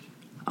slavery.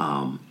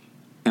 And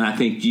I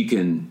think you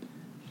can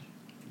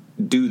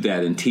do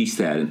that and teach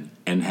that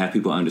and have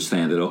people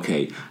understand that,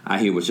 okay, I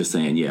hear what you're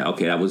saying. Yeah,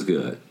 okay, that was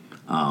good.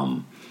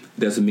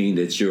 Doesn't mean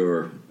that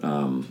you're,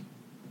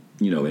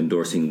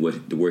 endorsing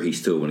where he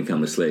stood when it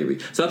comes to slavery.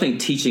 So I think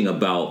teaching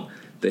about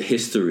the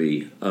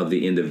history of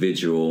the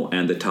individual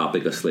and the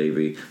topic of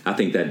slavery, I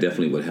think that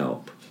definitely would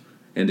help.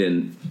 And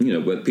then,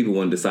 but people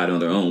want to decide on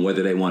their own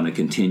whether they want to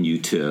continue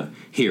to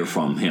hear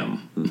from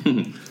him,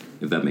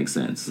 if that makes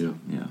sense. Yeah.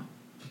 Yeah.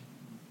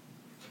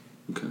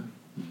 Okay.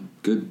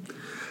 Good.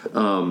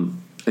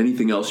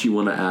 Anything else you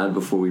want to add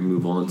before we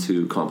move on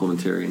to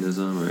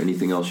complementarianism, or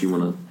anything else you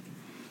want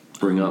to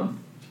bring up?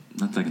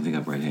 Not that I can think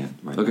of right now,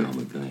 but go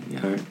ahead.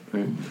 Yeah. All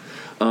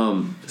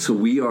right. So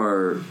we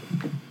are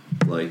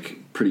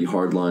pretty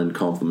hardline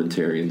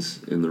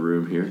complementarians in the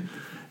room here.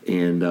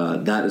 And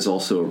that is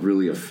also a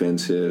really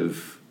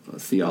offensive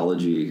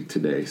theology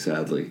today,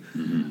 sadly.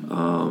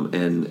 Mm-hmm.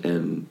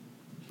 And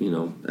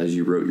as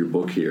you wrote your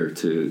book here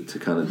to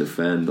kind of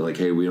defend,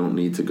 hey, we don't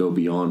need to go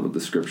beyond what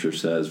the Scripture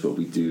says, but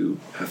we do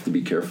have to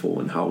be careful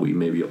in how we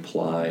maybe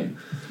apply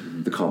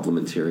the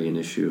complementarian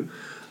issue.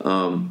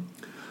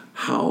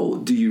 How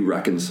do you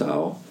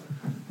reconcile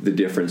the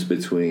difference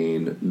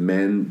between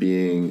men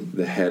being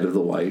the head of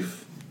the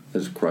wife,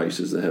 as Christ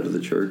is the head of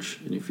the church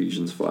in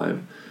Ephesians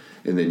 5,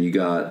 and then you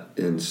got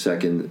in 1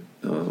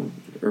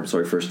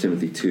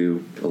 Timothy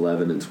 2,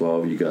 11 and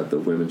 12, you got the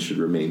women should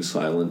remain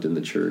silent in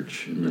the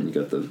church, and then you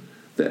got the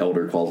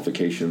elder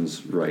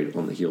qualifications right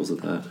on the heels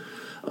of that.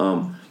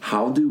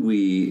 How do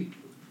we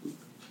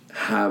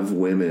have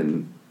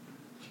women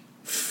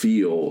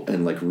feel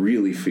and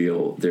really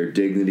feel their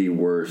dignity,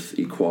 worth,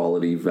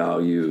 equality,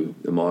 value,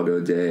 imago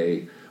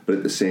Dei, but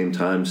at the same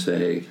time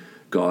say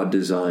God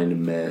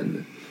designed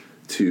men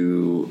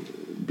to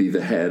be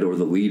the head or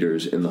the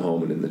leaders in the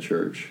home and in the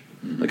church?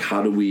 Mm-hmm.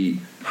 How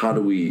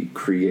do we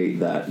create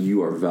that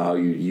you are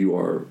valued, you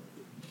are,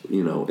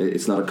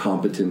 it's not a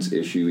competence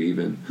issue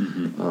even.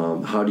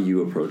 Mm-hmm. How do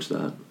you approach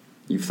that?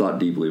 You've thought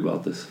deeply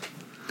about this.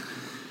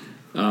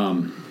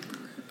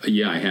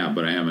 Yeah, I have,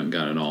 but I haven't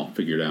got it all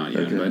figured out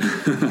yet.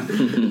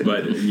 Okay.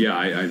 But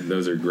yeah,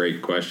 those are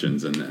great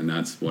questions, and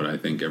that's what I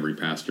think every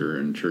pastor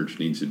and church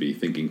needs to be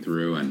thinking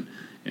through and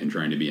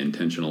trying to be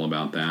intentional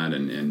about that,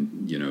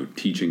 and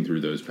teaching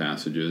through those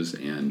passages,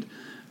 and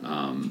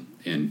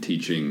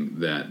teaching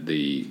that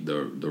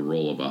the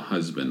role of a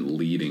husband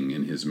leading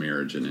in his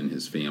marriage and in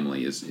his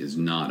family is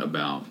not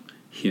about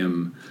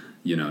him,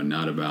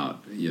 not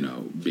about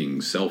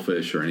being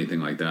selfish or anything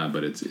like that,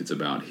 but it's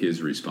about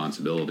his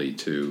responsibility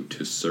to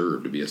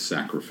serve, to be a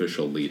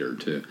sacrificial leader,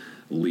 to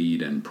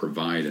lead and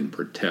provide and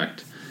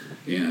protect.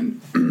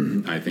 And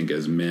I think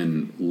as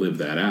men live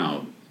that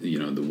out,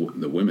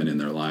 the women in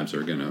their lives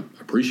are going to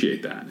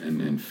appreciate that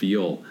and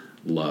feel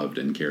loved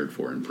and cared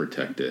for and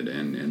protected,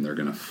 and they're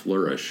going to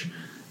flourish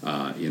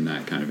in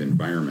that kind of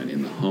environment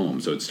in the home.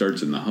 So it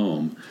starts in the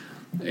home,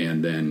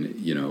 and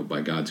then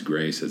by God's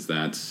grace, as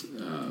that's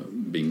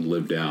being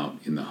lived out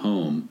in the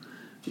home,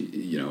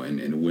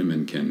 and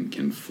women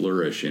can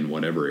flourish in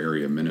whatever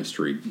area of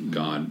ministry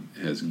God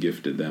has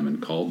gifted them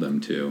and called them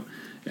to,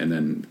 and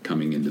then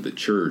coming into the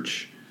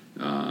church,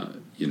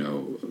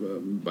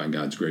 by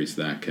God's grace,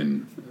 that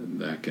can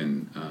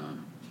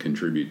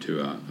contribute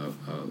to a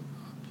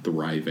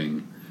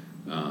thriving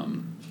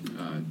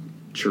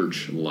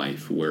church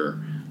life where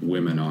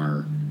women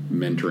are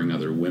mentoring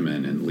other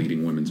women and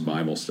leading women's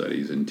Bible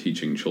studies and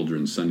teaching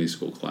children's Sunday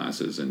school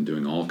classes and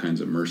doing all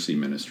kinds of mercy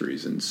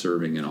ministries and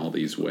serving in all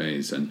these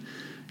ways. And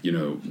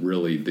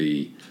really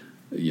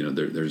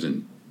there's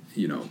an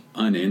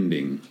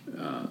unending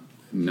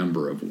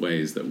number of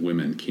ways that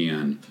women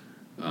can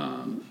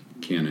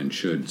and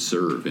should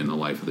serve in the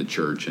life of the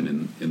church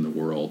and in the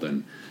world.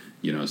 And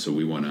so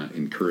we want to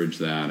encourage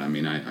that. I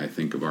mean, I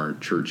think of our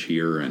church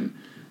here, and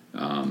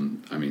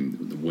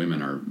the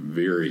women are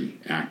very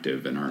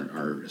active and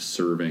are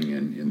serving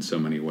in so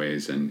many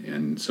ways,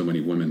 and so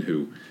many women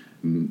who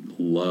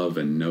love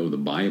and know the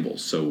Bible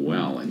so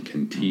well and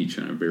can teach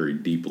on a very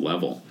deep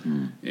level.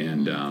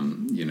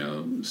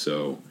 And,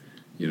 so,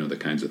 the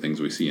kinds of things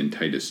we see in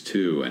Titus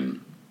 2,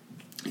 and,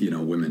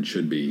 women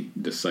should be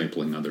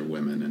discipling other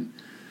women. And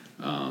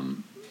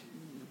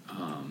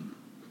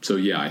so,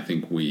 yeah, I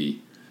think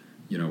we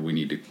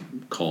need to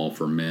call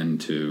for men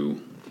to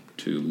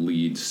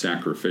lead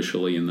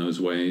sacrificially in those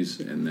ways,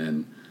 and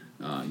then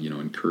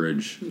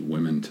encourage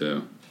women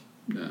to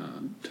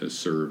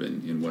serve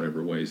in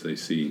whatever ways they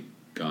see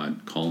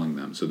God calling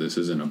them. So this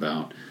isn't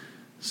about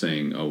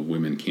saying, oh,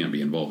 women can't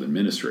be involved in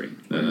ministry.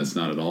 That's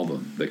not at all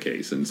the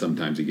case. And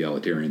sometimes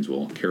egalitarians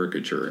will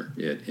caricature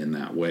it in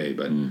that way,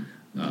 but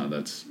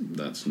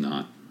that's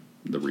not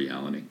the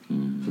reality.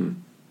 Mm-hmm.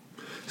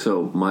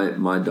 So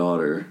my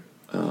daughter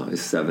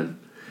is 7.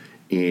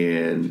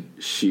 and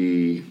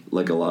she,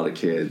 like a lot of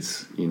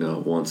kids,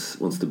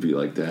 wants to be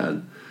like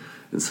Dad.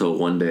 And so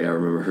one day I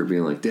remember her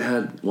being like,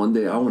 Dad, one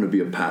day I want to be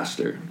a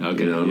pastor.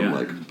 Okay, and I'm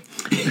like,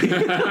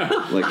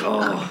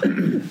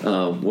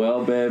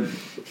 well, babe,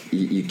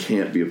 you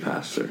can't be a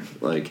pastor.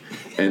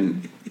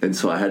 And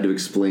so I had to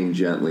explain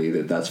gently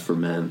that that's for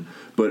men.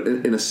 But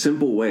in a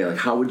simple way, like,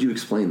 how would you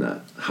explain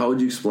that? How would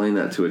you explain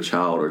that to a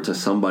child or to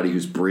somebody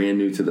who's brand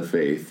new to the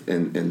faith,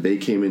 and they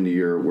came into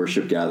your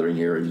worship gathering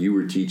here and you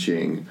were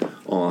teaching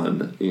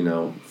on,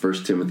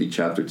 1 Timothy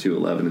chapter 2,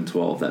 11 and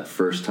 12, that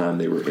first time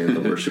they were in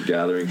the worship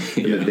gathering,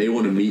 and then they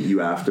want to meet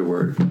you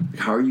afterward.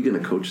 How are you going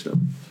to coach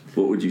them?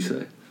 What would you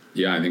say?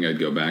 Yeah, I think I'd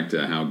go back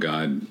to how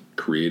God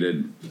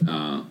created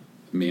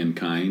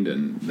mankind,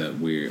 and that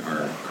we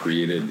are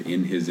created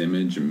in His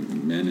image.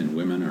 Men and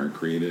women are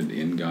created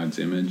in God's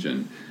image,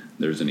 and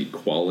there's an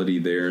equality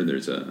there.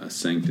 There's a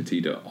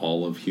sanctity to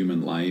all of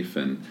human life,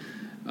 and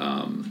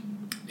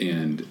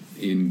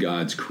in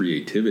God's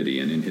creativity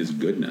and in His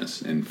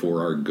goodness, and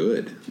for our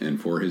good and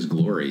for His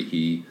glory,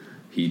 He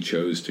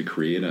chose to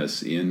create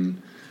us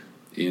in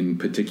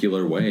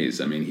particular ways.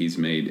 I mean, He's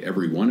made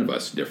every one of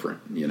us different.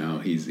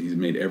 He's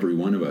made every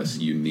one of us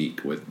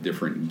unique with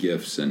different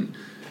gifts, and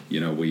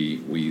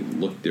we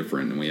look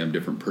different, and we have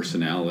different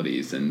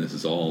personalities, and this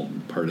is all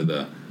part of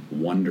the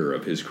wonder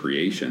of His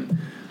creation.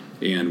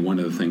 And one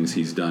of the things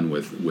He's done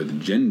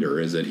with gender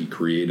is that He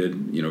created,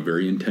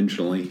 very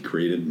intentionally, He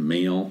created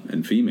male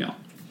and female,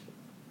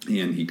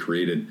 and He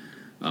created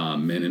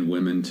men and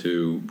women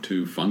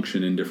to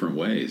function in different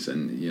ways.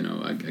 And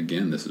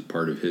again, this is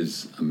part of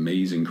His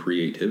amazing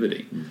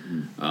creativity.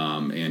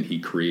 Mm-hmm. And He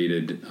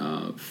created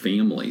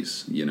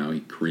families.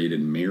 He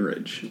created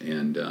marriage,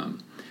 and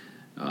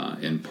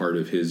part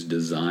of His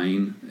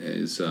design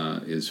is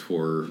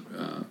for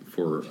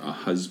a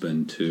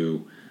husband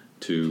to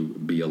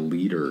be a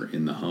leader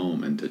in the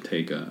home, and to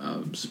take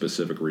a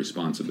specific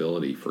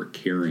responsibility for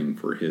caring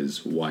for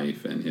his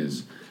wife and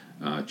his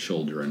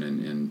children,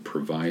 and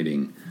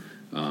providing,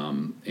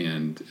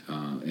 and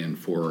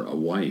for a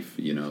wife,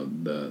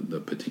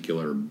 the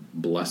particular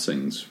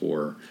blessings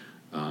for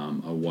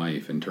a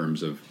wife in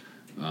terms of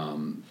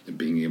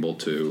being able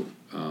to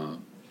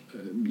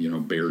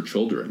bear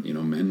children.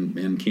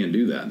 Men can't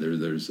do that.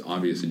 There's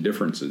obvious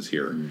differences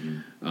here. Mm-hmm.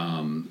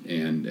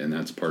 And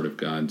that's part of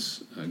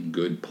God's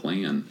good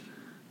plan,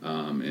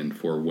 and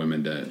for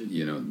women to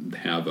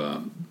have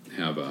a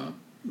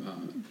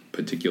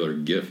particular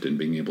gift in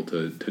being able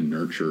to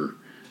nurture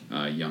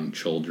young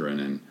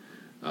children,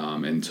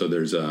 and so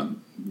there's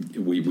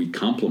we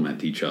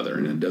complement each other,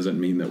 and it doesn't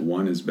mean that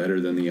one is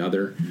better than the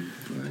other.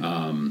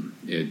 Right.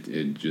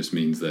 It just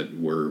means that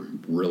we're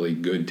really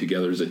good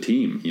together as a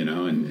team,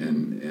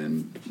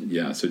 and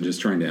yeah. So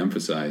just trying to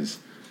emphasize,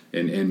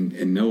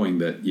 and knowing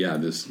that,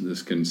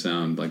 this can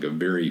sound like a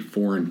very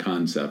foreign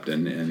concept,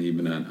 and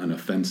even an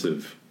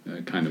offensive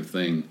kind of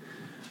thing,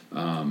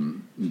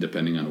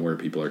 depending on where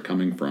people are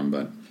coming from,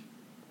 but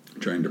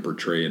trying to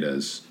portray it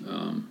as,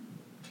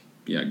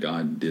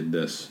 God did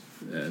this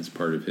as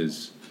part of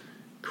His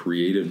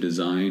creative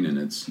design, and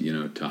it's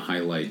to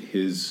highlight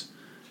His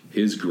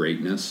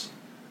greatness,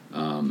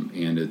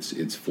 and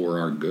it's for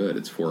our good,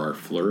 it's for our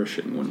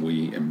flourishing. When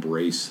we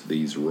embrace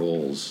these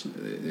roles,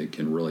 it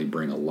can really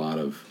bring a lot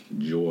of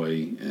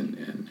joy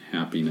and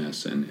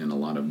happiness and a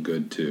lot of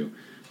good to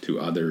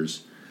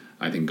others.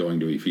 I think going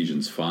to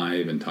Ephesians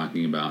 5 and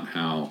talking about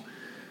how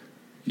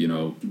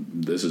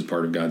this is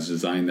part of God's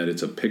design, that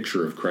it's a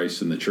picture of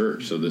Christ in the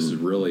church. So this is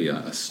really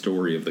a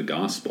story of the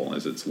gospel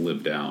as it's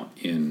lived out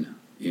in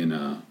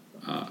a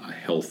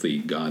healthy,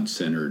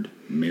 God-centered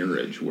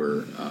marriage,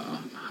 where a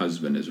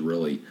husband is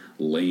really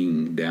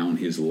laying down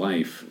his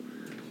life,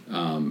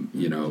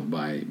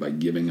 by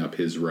giving up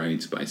his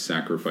rights, by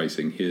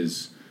sacrificing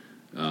his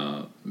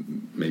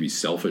maybe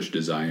selfish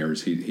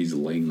desires. He's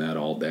laying that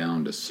all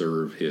down to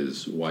serve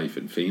his wife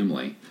and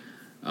family.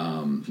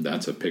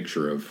 That's a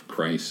picture of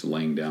Christ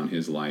laying down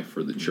His life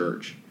for the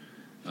church,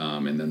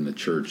 and then the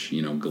church,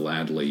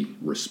 gladly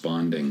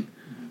responding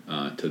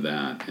to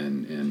that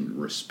and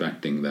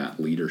respecting that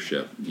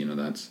leadership.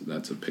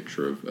 That's a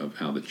picture of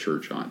how the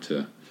church ought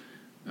to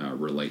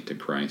relate to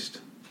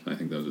Christ. I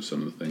think those are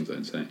some of the things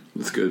I'd say.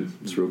 That's good.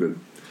 It's real good.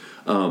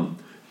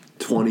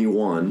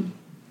 21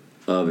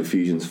 of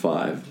Ephesians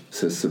 5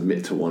 says,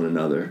 "Submit to one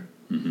another,"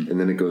 and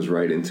then it goes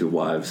right into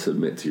 "Wives,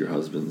 submit to your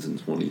husbands" in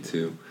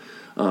 22.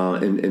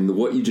 And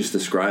what you just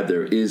described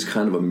there is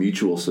kind of a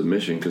mutual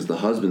submission, because the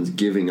husband's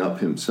giving up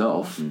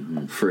himself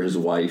for his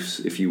wife's,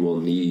 if you will,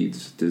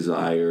 needs,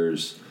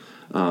 desires.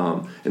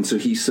 And so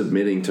he's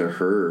submitting to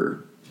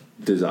her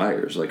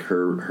desires, like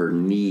her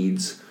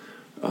needs,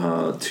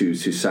 to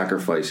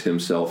sacrifice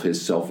himself,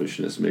 his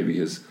selfishness, maybe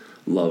his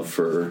love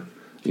for,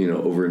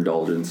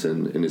 overindulgence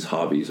in his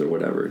hobbies or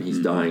whatever. And he's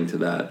dying to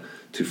that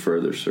to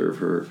further serve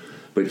her.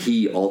 But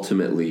he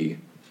ultimately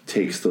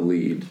takes the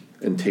lead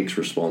and takes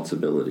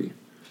responsibility.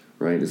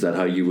 Right? Is that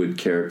how you would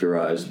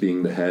characterize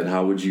being the head?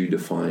 How would you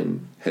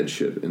define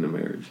headship in a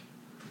marriage?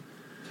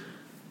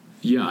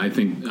 Yeah, I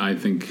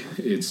think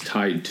it's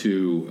tied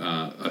to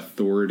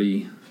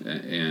authority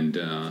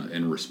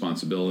and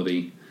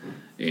responsibility,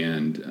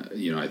 and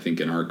I think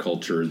in our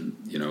culture,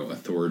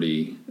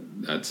 authority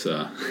that's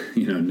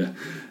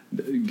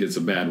gets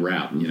a bad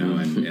rap,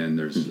 and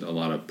there's a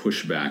lot of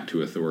pushback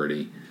to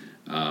authority.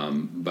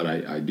 But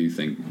I do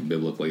think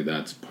biblically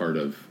that's part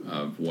of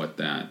what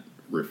that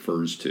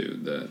refers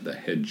to. The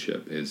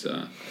headship is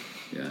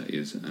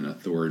an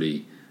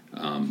authority,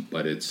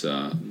 but it's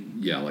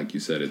like you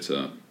said, it's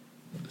a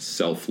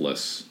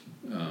selfless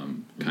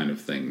kind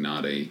of thing,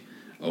 not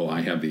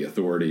I have the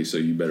authority, so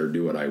you better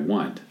do what I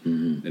want.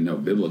 Mm-hmm. And no,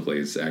 biblically,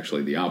 it's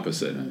actually the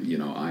opposite.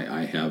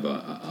 I have a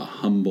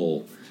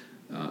humble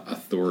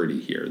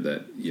authority here,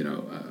 that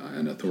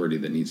an authority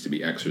that needs to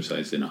be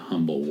exercised in a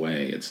humble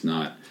way. It's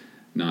not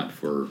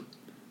for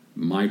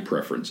my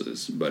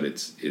preferences, but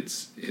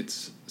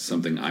it's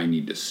something I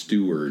need to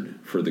steward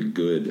for the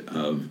good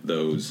of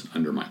those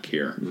under my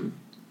care. Mm-hmm.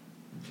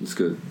 That's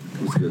good.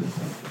 That's good.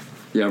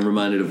 Yeah, I'm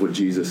reminded of what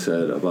Jesus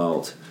said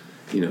about,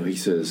 he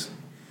says,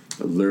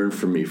 "Learn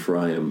from me, for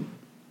I am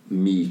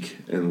meek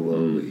and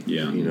lowly."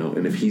 Yeah.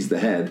 And if he's the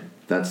head,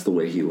 that's the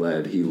way he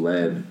led. He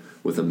led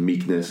with a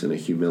meekness and a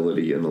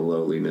humility and a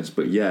lowliness,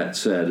 but yet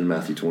said in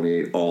Matthew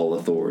 28, "All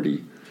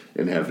authority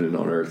in heaven and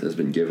on earth has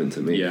been given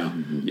to me." Yeah,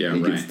 mm-hmm. Yeah,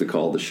 he right. gets to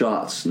call the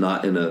shots,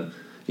 not in a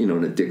in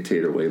a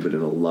dictator way, but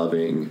in a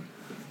loving,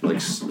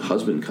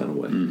 husband kind of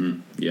way.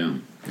 Mm-hmm. Yeah.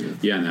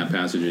 Yeah, and that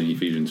passage in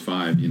Ephesians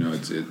 5,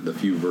 the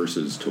few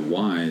verses to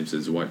wives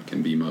is what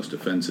can be most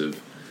offensive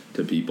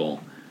to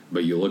people.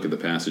 But you look at the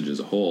passage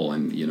as a whole,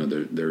 and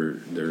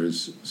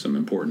there's some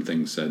important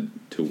things said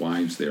to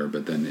wives there,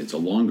 but then it's a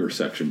longer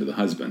section to the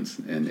husbands,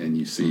 and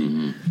you see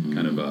mm-hmm.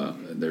 kind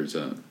of there's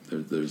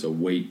a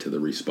weight to the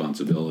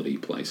responsibility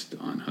placed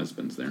on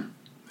husbands there.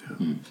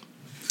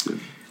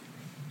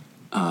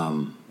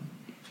 Yeah.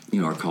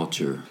 Our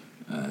culture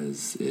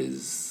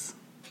is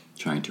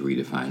trying to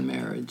redefine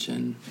marriage,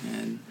 and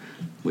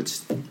which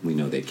we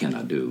know they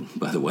cannot do,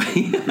 by the way.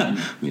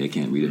 They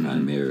can't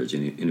redefine marriage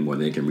any more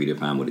than they can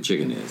redefine what a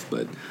chicken is,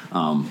 but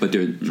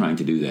they're trying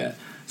to do that.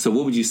 So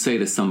what would you say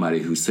to somebody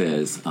who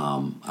says,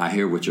 I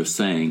hear what you're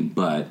saying,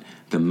 but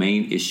the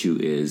main issue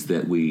is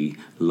that we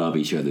love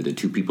each other, the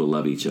two people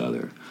love each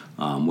other,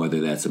 whether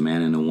that's a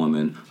man and a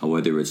woman, or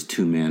whether it's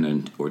two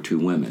men or two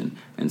women.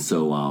 And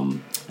so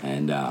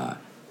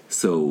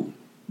so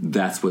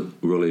that's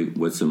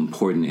what's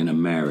important in a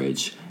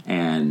marriage.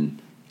 And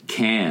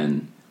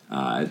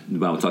the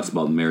Bible talks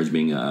about marriage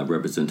being a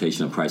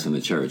representation of Christ in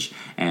the church.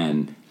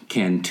 And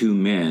can two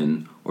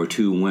men or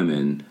two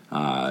women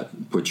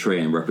portray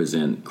and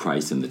represent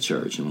Christ in the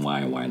church, and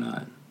why or why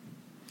not?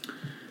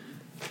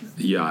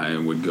 Yeah, I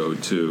would go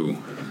to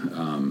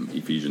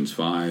Ephesians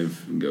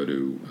 5, go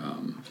to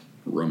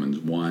Romans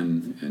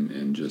 1,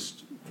 and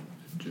just,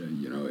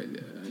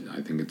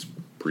 I think it's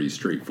pretty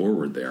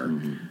straightforward there.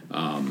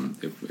 Mm-hmm.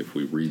 If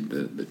we read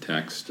the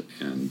text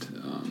and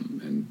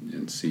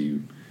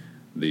see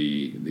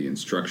the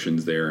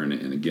instructions there,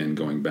 and again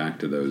going back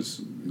to those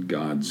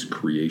God's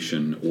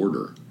creation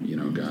order,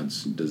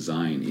 God's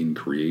design in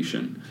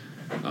creation,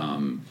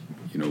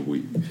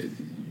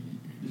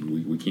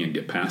 we can't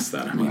get past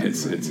that. I mean,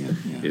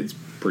 it's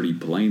pretty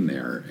plain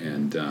there,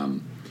 and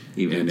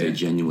even if they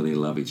genuinely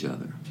love each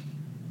other.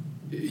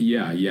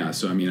 Yeah.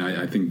 So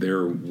I think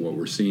there what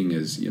we're seeing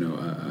is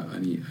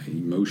an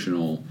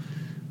emotional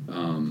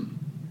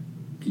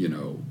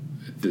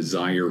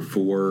desire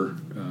for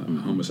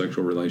a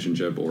homosexual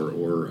relationship,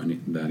 or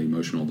that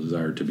emotional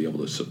desire to be able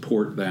to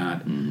support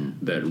that,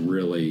 that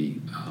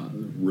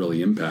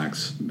really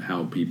impacts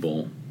how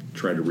people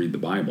try to read the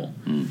Bible.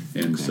 And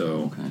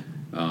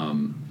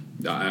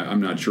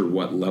I'm not sure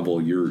what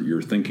level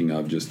you're thinking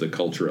of, just the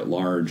culture at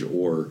large,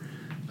 or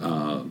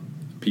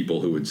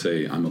people who would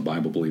say, I'm a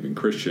Bible-believing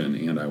Christian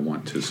and I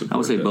want to support I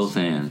would say this. both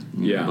and.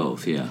 Yeah.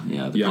 Both, yeah.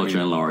 The culture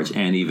at large,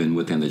 and even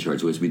within the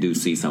church, which we do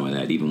see some of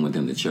that even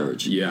within the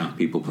church. Yeah.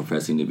 People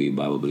professing to be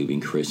Bible-believing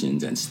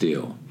Christians and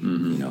still,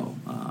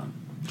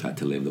 try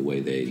to live the way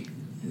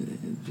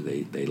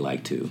they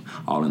like to,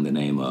 all in the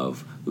name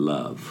of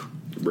love.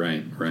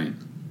 Right.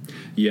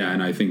 Yeah,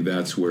 and I think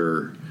that's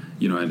where,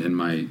 in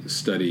my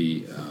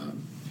study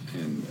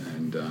and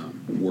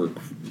work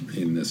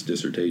in this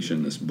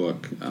dissertation, this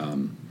book,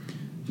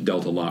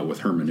 dealt a lot with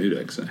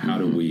hermeneutics and how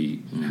do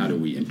we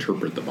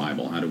interpret the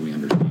Bible, how do we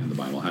understand the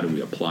Bible, how do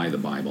we apply the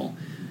Bible.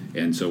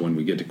 And so when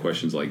we get to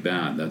questions like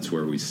that, that's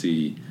where we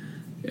see,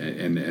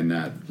 and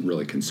that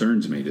really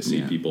concerns me to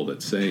see people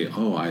that say,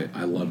 oh,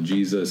 I love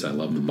Jesus, I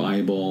love the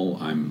Bible,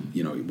 I'm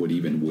would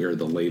even wear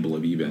the label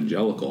of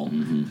evangelical,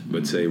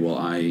 but say, well,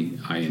 I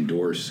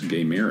endorse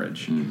gay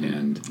marriage,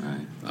 and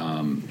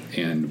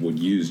would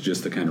use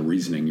just the kind of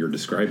reasoning you're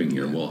describing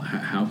here. Well,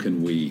 how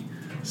can we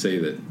say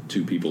that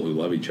two people who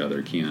love each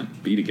other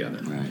can't be together?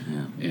 Right.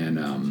 Yeah.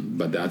 And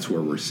but that's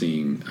where we're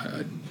seeing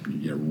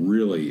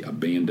really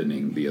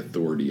abandoning the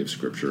authority of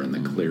Scripture and the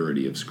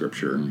clarity of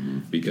Scripture,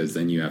 because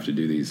then you have to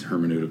do these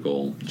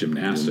hermeneutical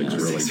gymnastics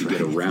really to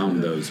get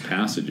around those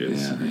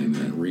passages and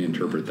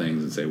reinterpret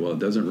things and say, well, it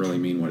doesn't really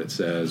mean what it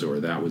says, or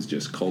that was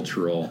just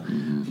cultural.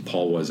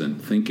 Paul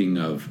wasn't thinking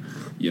of,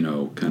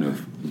 kind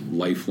of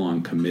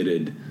lifelong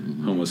committed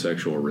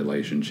homosexual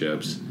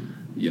relationships.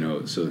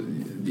 So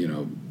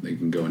they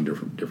can go in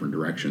different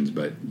directions,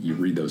 but you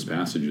read those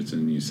passages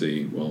and you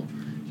see, well,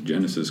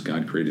 Genesis,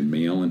 God created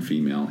male and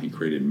female. He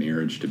created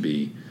marriage to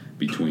be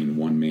between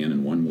one man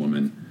and one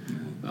woman,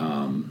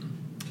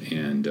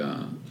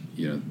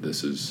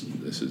 this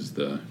is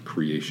the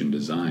creation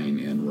design.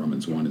 And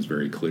Romans 1 is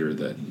very clear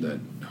that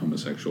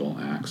homosexual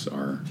acts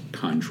are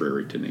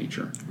contrary to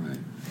nature. Right.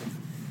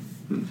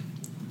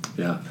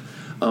 Yeah.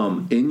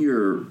 In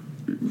your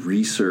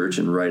research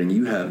and writing,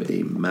 you have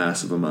a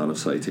massive amount of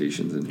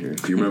citations in here.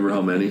 Do you remember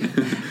how many?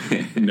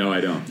 No,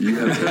 I don't. You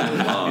have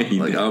a lot.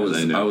 Like I was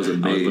amazed. I was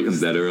looking at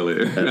that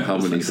earlier. At how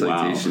many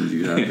citations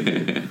you have in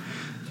here.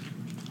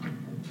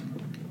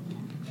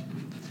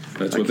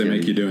 That's what they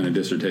make you do in a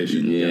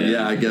dissertation.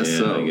 Yeah, I guess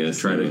so.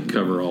 Try to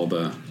cover all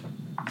the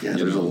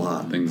there's a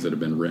lot things that have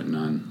been written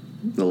on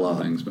a lot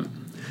of things. But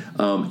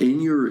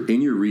in your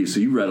read, so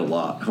you read a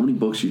lot. How many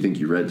books do you think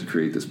you read to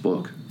create this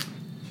book?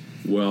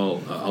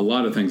 Well, a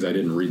lot of things I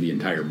didn't read the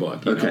entire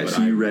book. Okay,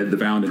 so you read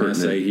found an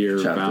essay here,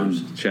 chapters.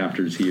 found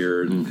chapters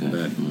here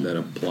that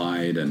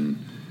applied, and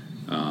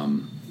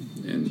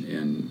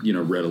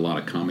read a lot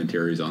of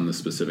commentaries on the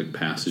specific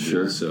passages.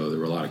 Sure. So there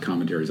were a lot of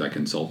commentaries I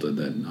consulted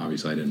that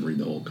obviously I didn't read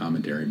the whole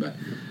commentary,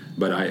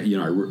 but I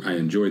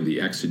enjoyed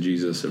the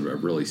exegesis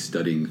of really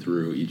studying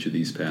through each of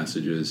these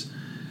passages,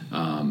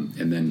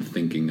 and then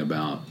thinking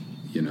about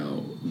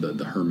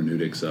the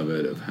hermeneutics of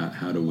it, of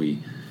how do we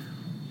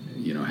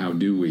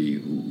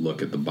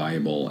look at the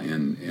Bible,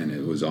 and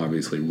it was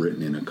obviously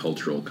written in a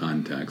cultural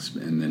context,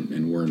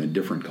 and we're in a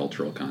different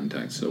cultural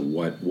context. So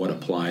what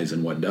applies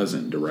and what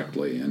doesn't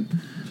directly, and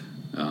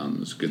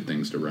it's good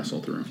things to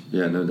wrestle through.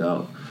 Yeah, no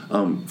doubt.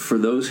 For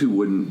those who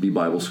wouldn't be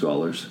Bible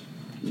scholars,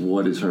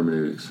 what is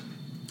hermeneutics?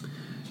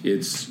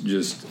 It's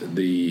just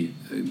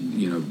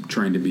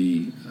trying to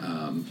be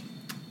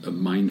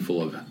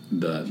mindful of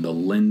the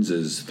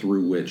lenses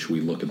through which we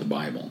look at the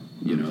Bible.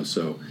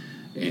 So.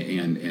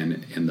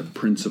 And the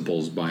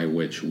principles by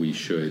which we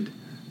should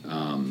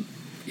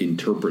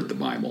interpret the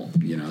Bible.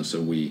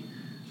 So we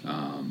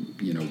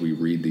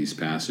read these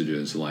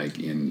passages like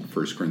in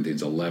 1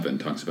 Corinthians 11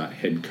 talks about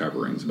head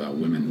coverings, about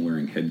women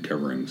wearing head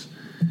coverings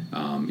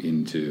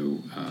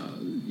into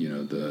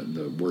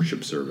the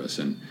worship service.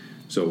 And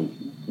so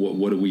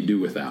what do we do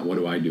with that? What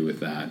do I do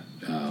with that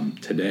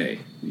today?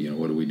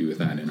 What do we do with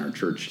that in our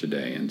church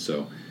today? And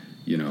so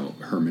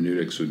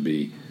hermeneutics would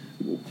be,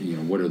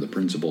 what are the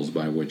principles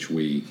by which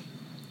we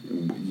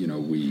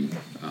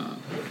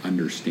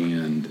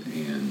understand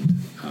and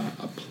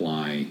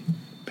apply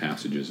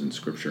passages in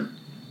Scripture.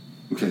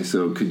 Okay,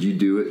 so could you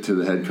do it to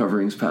the head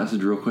coverings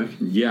passage real quick?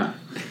 Yeah.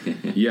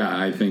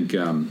 I think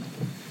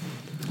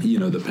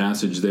the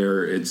passage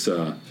there, it's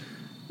that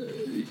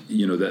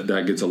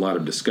gets a lot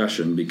of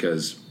discussion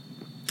because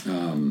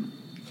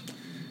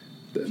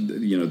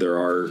there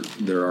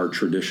are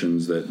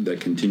traditions that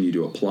continue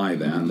to apply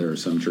that. And there are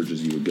some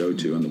churches you would go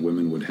to, and the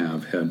women would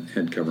have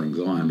head coverings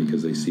on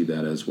because they see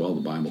that as well.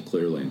 The Bible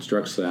clearly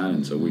instructs that,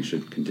 and so we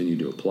should continue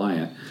to apply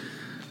it.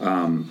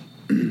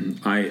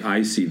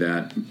 I see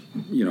that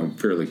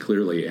fairly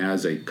clearly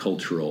as a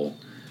cultural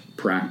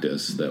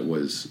practice that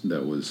was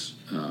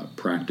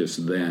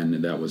practiced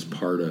then. That was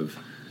part of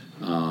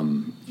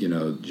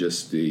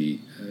just the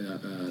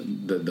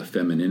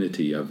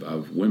femininity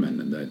of women,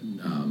 and that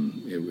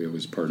it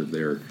was part of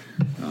their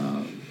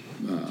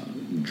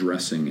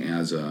dressing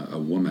as a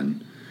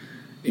woman.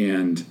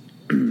 And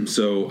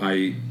so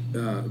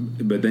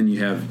but then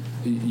you'd have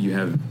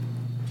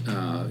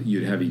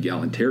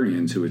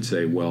egalitarians who would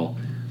say, well,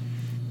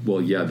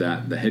 yeah,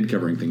 that the head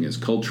covering thing is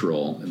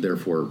cultural,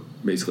 therefore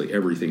basically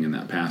everything in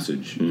that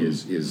passage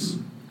is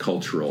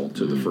cultural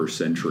to the first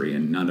century,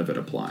 and none of it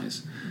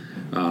applies.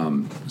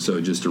 So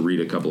just to read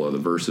a couple of the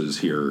verses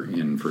here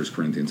in 1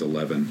 Corinthians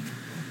 11,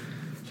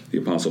 the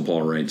Apostle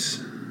Paul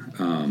writes,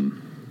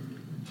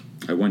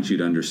 I want you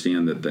to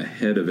understand that the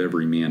head of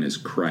every man is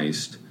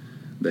Christ,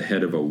 the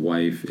head of a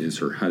wife is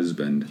her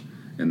husband,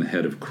 and the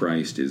head of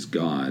Christ is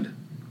God.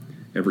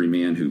 Every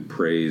man who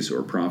prays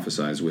or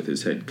prophesies with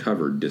his head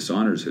covered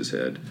dishonors his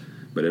head,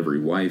 but every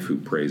wife who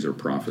prays or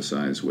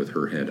prophesies with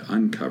her head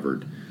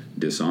uncovered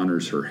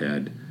dishonors her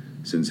head,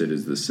 since it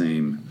is the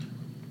same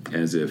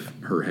as if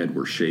her head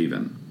were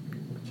shaven.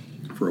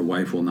 For a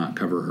wife will not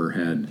cover her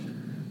head.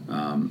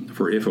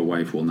 For if a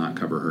wife will not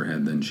cover her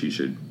head, then she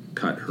should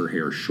cut her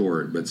hair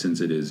short. But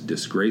since it is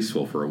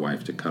disgraceful for a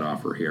wife to cut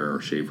off her hair or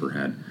shave her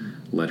head,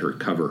 let her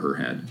cover her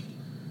head.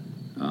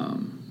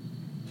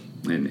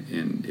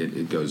 And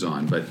it goes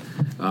on. But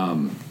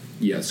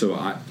so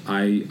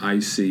I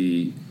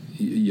see,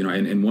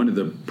 and one of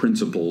the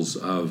principles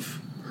of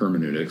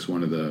hermeneutics,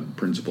 one of the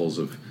principles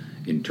of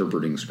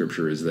interpreting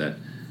Scripture is that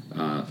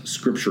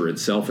Scripture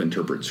itself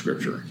interprets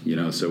Scripture.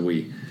 So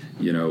we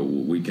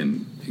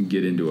can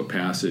get into a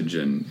passage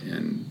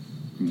and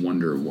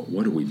wonder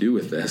what do we do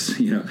with this.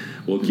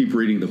 We'll keep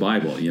reading the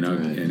Bible, Right.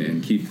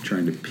 and keep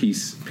trying to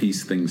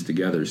piece things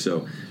together.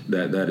 So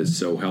that is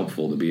so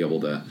helpful to be able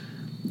to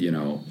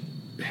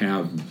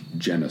have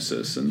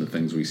Genesis and the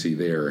things we see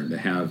there, and to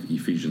have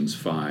Ephesians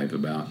 5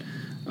 about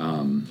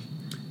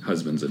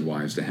husbands and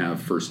wives, to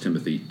have 1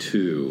 Timothy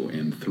 2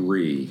 and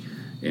 3,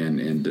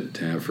 and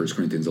to have 1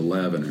 Corinthians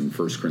 11 and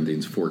 1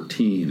 Corinthians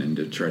 14, and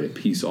to try to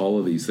piece all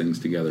of these things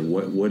together.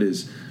 What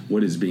is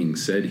being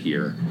said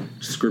here?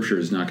 Scripture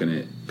is not going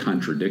to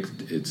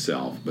contradict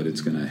itself, but it's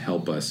going to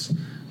help us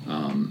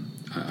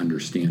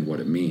understand what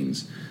it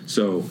means.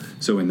 So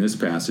in this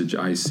passage,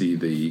 I see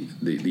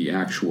the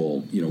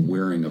actual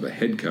wearing of a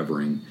head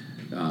covering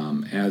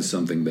as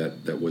something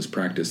that was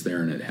practiced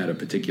there, and it had a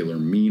particular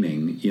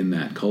meaning in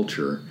that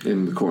culture.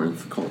 In the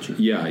Corinth culture.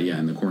 Yeah,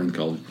 in the Corinth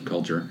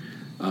culture.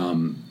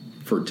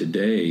 For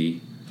today,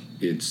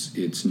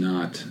 it's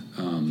not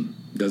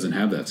doesn't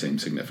have that same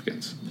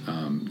significance.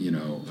 A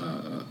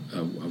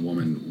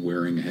woman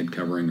wearing a head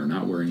covering or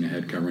not wearing a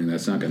head covering,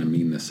 that's not going to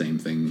mean the same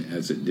thing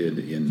as it did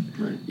in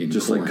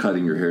just Corinth. like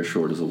cutting your hair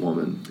short as a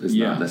woman is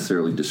not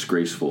necessarily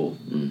disgraceful,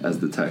 as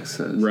the text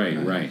says. Right.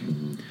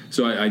 Mm-hmm.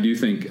 So I do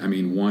think,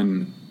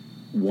 one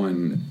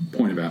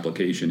point of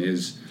application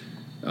is,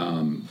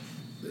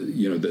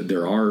 that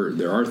there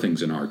are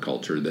things in our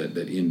culture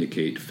that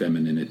indicate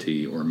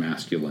femininity or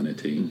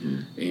masculinity,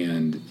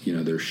 and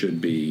there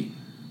should be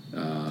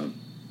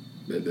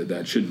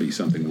that should be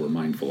something we're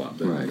mindful of.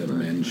 That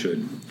men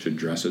should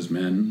dress as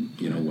men,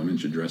 women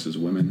should dress as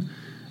women,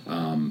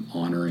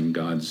 honoring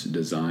God's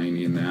design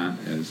in that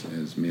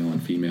as male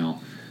and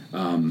female,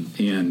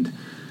 and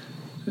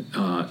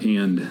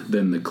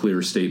then the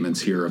clear statements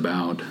here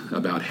about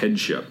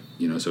headship.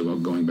 So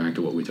going back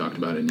to what we talked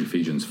about in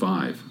Ephesians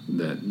 5,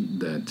 that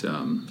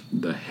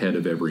the head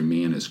of every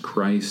man is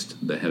Christ,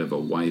 the head of a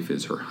wife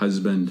is her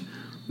husband,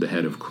 the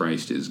head of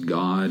Christ is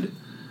God.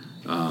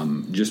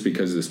 Just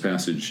because this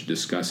passage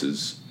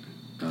discusses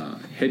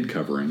head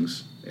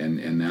coverings,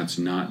 and that's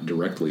not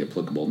directly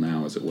applicable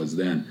now as it was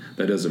then,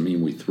 that doesn't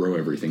mean we throw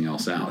everything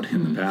else out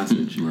in the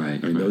passage. Right.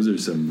 Those are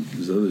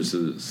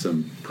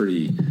some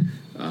pretty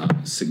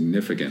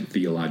significant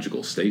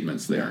theological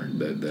statements there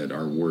that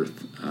are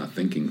worth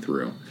thinking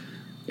through.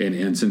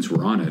 And since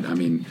we're on it,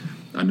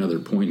 another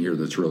point here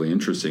that's really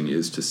interesting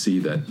is to see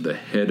that the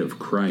head of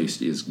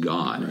Christ is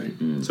God. Right.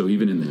 So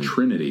even in the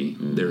Trinity,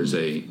 there's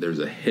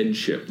a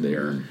headship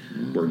there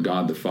where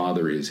God the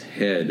Father is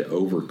head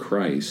over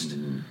Christ.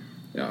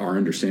 Our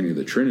understanding of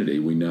the Trinity,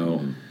 we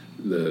know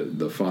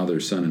the Father,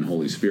 Son, and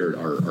Holy Spirit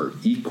are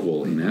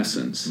equal in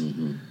essence.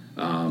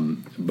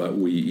 But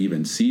we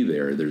even see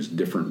there's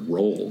different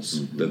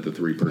roles that the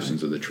three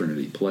persons of the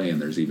Trinity play,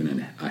 and there's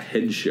even a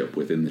headship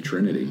within the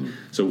Trinity.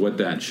 So what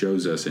that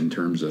shows us in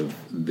terms of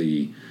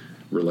the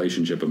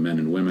relationship of men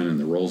and women and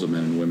the roles of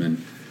men and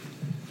women,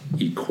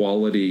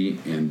 equality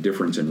and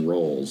difference in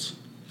roles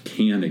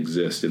can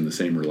exist in the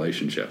same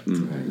relationship.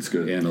 That's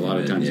good. And a lot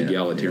of times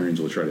egalitarians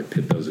will try to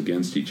pit those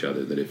against each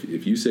other, that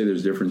if you say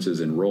there's differences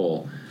in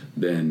role,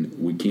 then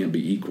we can't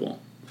be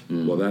equal.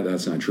 Well,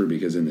 that's not true,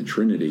 because in the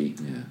Trinity,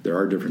 there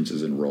are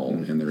differences in role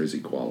and there is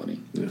equality.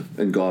 Yeah.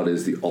 And God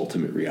is the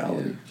ultimate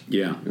reality.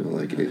 Yeah.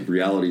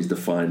 Reality is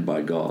defined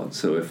by God.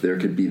 So if there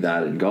could be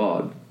that in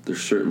God, there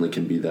certainly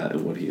can be that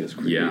in what He has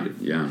created.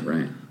 Yeah,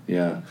 right.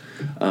 Yeah.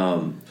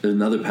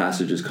 Another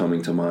passage is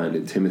coming to mind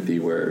in Timothy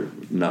where,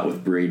 not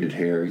with braided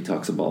hair, he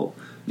talks about,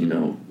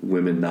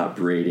 women not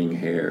braiding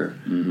hair.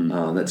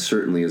 That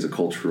certainly is a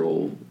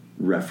cultural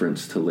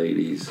reference to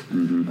ladies,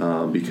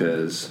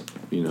 because,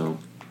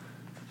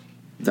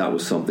 that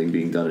was something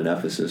being done in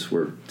Ephesus,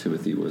 where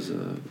Timothy was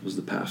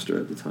the pastor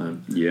at the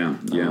time. Yeah.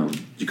 Do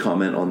you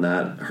comment on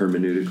that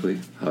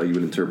hermeneutically, how you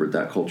would interpret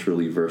that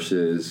culturally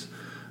versus,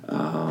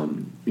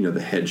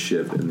 the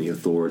headship and the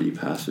authority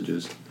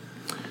passages?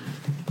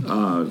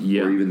 Or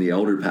even the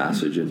elder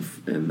passage in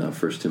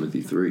 1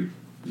 Timothy 3.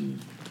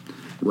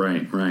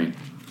 Right.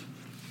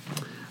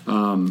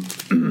 Let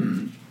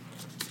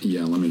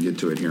me get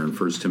to it here in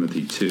 1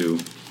 Timothy 2.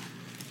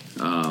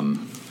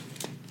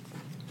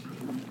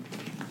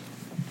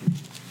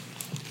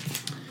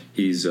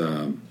 He's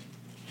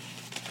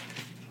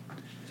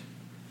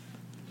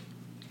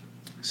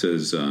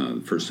says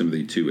 1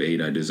 Timothy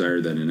 2:8, I desire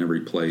that in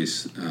every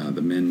place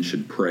the men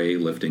should pray,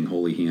 lifting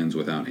holy hands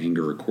without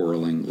anger or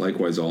quarreling.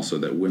 Likewise also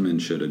that women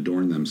should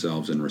adorn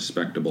themselves in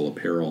respectable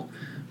apparel,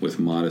 with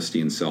modesty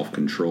and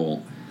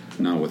self-control,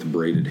 not with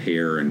braided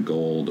hair and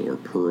gold or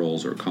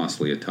pearls or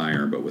costly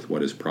attire, but with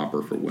what is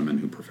proper for women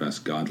who profess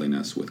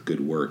godliness with good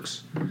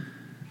works.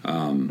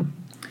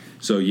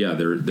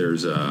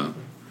 There's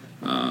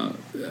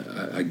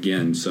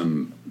again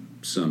some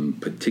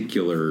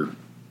particular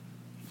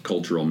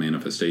cultural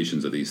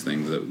manifestations of these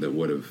things that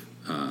would have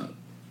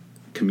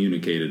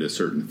communicated a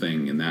certain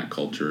thing in that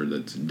culture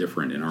that's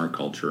different in our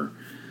culture,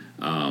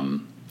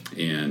 the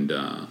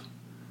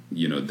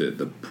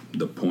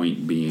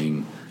point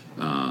being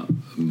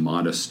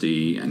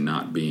modesty and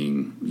not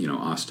being,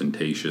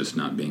 ostentatious,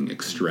 not being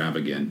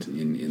extravagant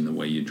in the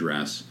way you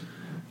dress.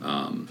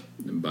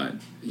 But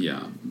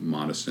yeah,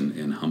 modest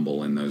and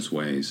humble in those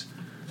ways.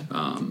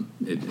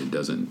 It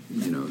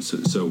doesn't,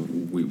 so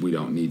we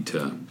don't need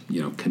to,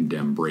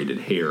 condemn braided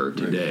hair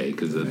today,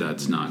 because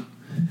that's not,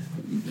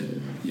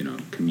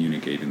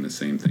 communicating the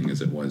same thing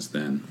as it was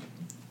then.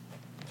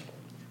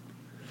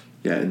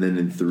 Yeah, and then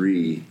in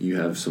 3, you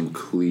have some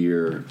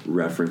clear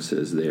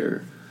references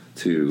there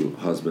to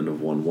husband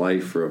of one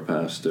wife for a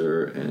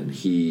pastor, and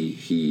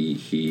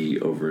he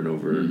over and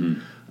over,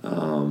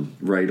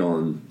 right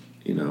on,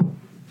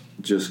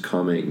 just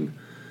coming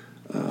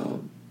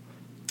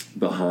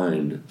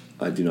behind,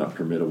 I do not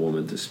permit a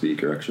woman to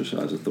speak or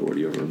exercise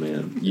authority over a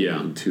man. Yeah.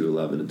 In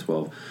 2:11 and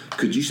 12.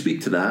 Could you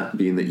speak to that,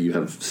 being that you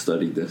have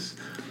studied this?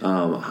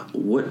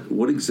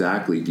 What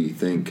exactly do you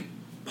think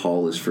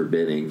Paul is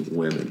forbidding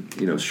women?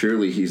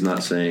 Surely he's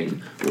not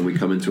saying when we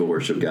come into a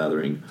worship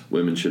gathering,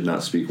 women should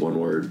not speak one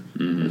word,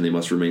 and they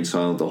must remain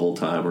silent the whole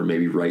time, or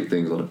maybe write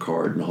things on a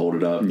card and hold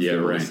it up if they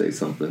want to say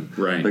something.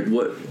 Right.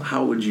 Like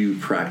how would you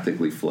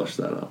practically flush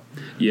that out?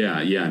 Yeah,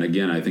 and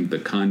again, I think the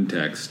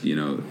context,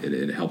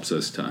 it helps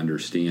us to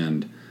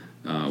understand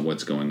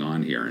what's going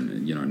on here.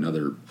 And,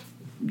 another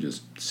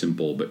just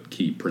simple but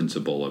key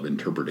principle of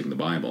interpreting the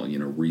Bible,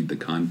 read the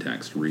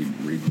context, read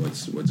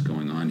what's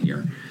going on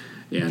here.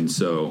 And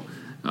so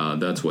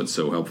that's what's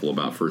so helpful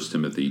about 1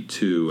 Timothy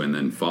 2 and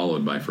then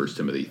followed by 1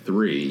 Timothy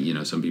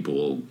 3. Some people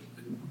will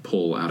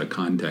pull out of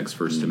context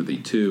 1 Timothy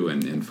 2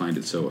 and find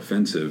it so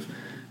offensive,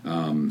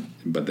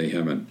 but they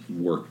haven't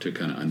worked to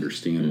kind of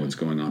understand what's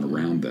going on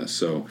around this.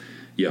 So,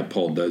 yeah,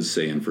 Paul does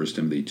say in 1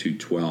 Timothy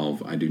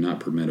 2:12, I do not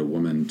permit a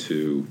woman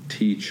to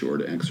teach or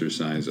to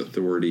exercise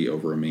authority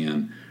over a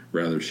man.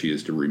 Rather, she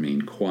is to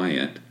remain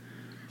quiet.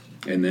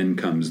 And then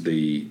comes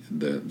the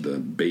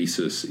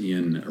basis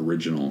in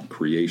original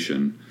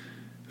creation.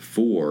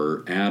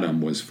 For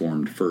Adam was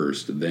formed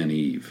first, then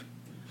Eve.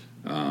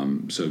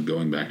 So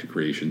going back to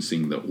creation,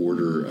 seeing the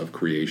order of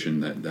creation,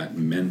 that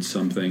meant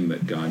something,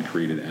 that God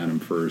created Adam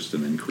first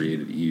and then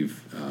created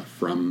Eve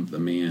from the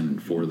man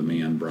and for the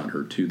man, brought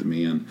her to the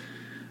man.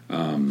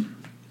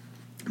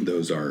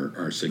 Those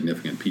are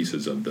significant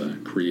pieces of the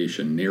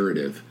creation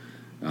narrative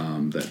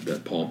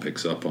that Paul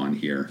picks up on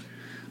here.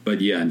 But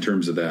yeah, in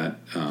terms of that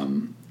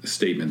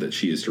statement that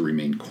she is to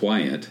remain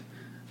quiet,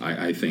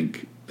 I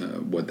think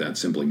what that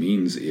simply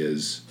means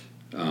is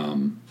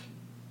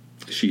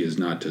she is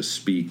not to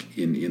speak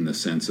in the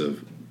sense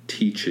of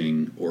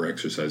teaching or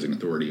exercising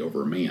authority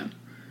over a man.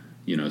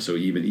 So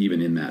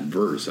even in that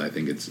verse, I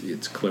think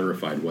it's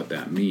clarified what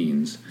that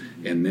means.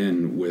 And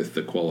then with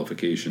the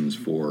qualifications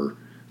for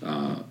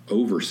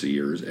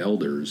overseers,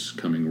 elders,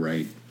 coming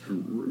right,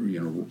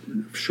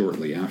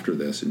 shortly after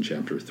this in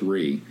chapter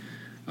 3.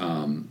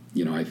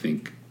 I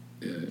think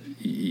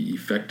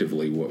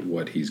effectively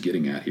what he's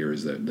getting at here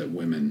is that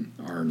women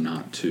are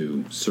not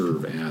to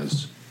serve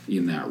as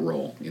in that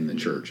role in the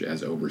church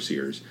as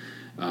overseers.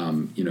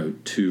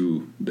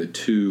 The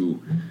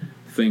two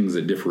things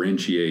that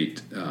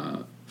differentiate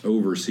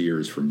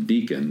overseers from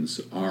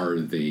deacons are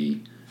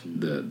the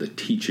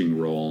teaching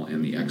role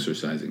and the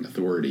exercising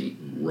authority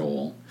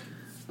role,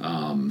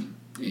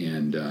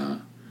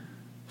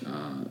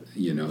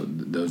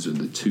 those are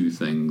the two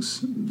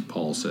things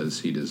Paul says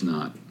he does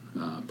not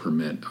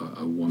permit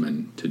a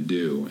woman to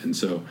do. And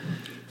so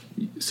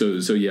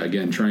yeah,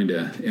 again, trying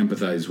to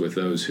empathize with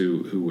those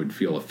who would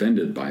feel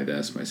offended by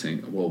this by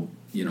saying, well,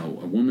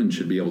 a woman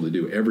should be able to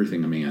do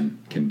everything a man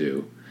can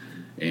do,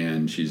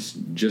 and she's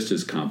just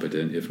as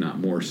competent, if not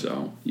more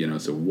so.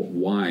 So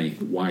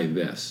why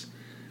this?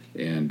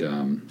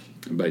 And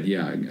but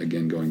yeah,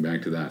 again, going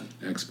back to that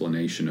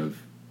explanation of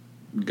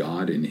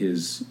God in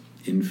His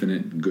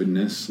infinite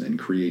goodness and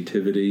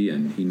creativity,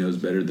 and He knows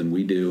better than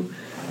we do.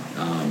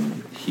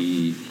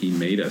 He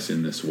made us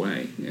in this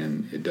way,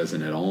 and it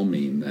doesn't at all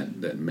mean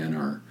that men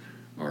are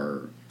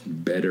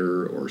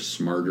better or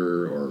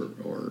smarter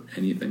or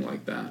anything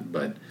like that.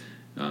 But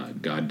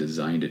God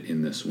designed it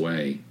in this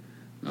way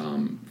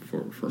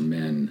for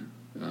men,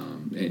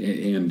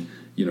 and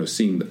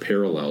seeing the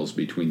parallels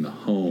between the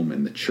home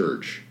and the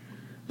church.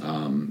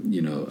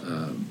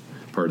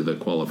 Part of the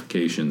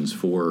qualifications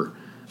for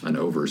an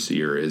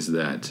overseer is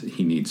that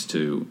he needs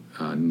to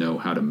know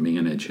how to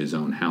manage his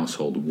own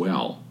household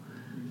well.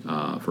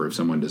 For if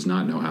someone does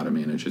not know how to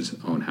manage his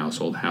own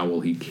household, how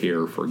will he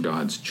care for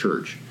God's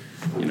church?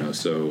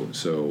 So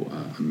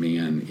a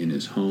man in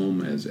his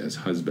home as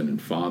husband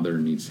and father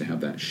needs to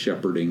have that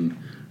shepherding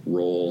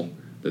role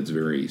that's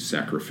very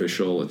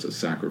sacrificial. It's a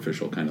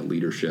sacrificial kind of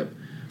leadership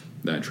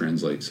that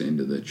translates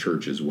into the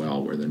church as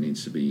well, where there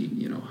needs to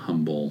be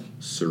humble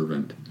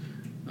servant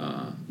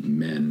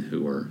men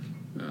who are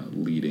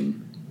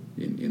leading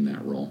in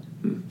that role.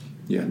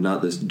 Yeah,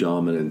 not this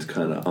dominant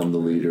kind of, I'm the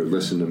leader,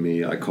 listen to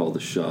me, I call the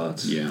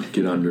shots,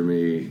 get under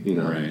me,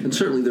 Right, and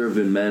certainly there have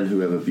been men who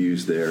have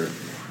abused their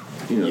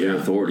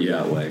authority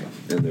that way,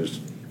 and there's,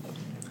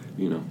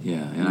 and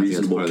I think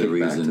that's part of the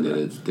reason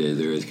that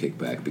there is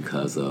kickback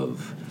because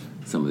of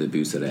some of the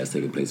abuse that has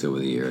taken place over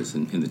the years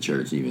in the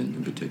church, even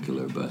in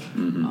particular, but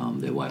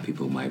that why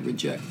people might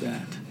reject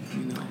that,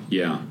 you know.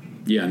 Yeah,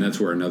 and that's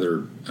where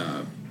another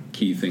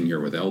key thing here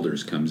with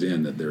elders comes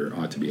in, that there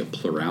ought to be a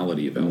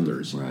plurality of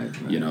elders. Right.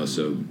 You know,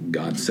 so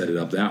God set it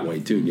up that way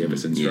too. Gave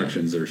us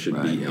instructions. There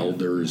should be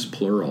elders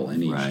plural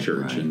in each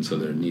church, and so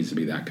there needs to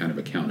be that kind of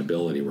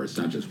accountability where it's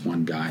not just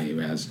one guy who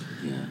has,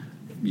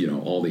 you know,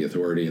 all the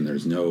authority, and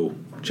there's no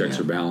checks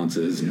or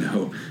balances,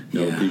 no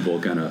people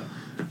kind of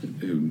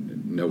who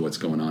know what's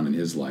going on in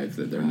his life.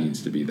 That there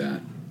needs to be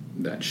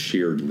that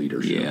shared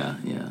leadership.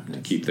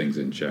 To keep things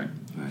in check.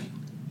 Right.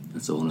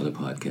 That's a whole other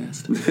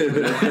podcast.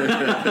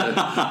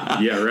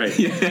 Yeah, right.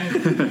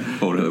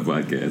 Whole other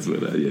podcast,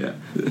 but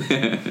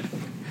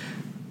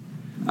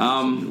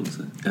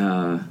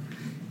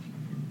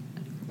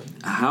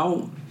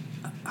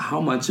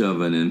how much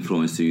of an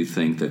influence do you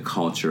think the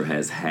culture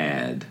has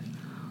had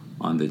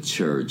on the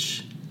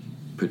church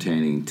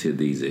pertaining to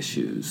these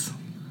issues?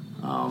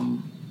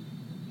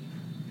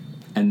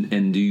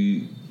 And do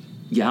you,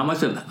 how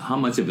much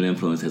of an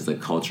influence has the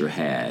culture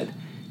had?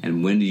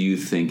 And when do you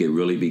think it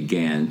really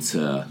began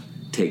to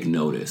take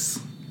notice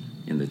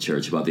in the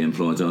church about the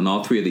influence on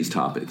all three of these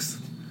topics?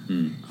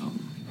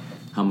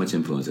 How much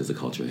influence has the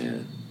culture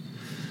had?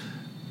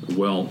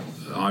 Well,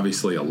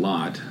 obviously a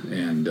lot,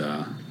 and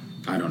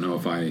I don't know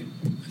if I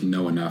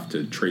know enough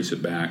to trace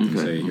it back and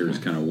say here's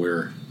kind of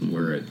where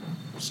it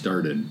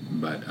started.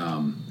 But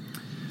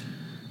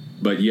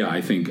yeah,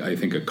 I think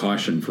a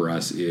caution for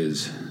us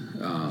is,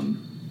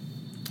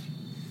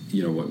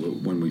 you know,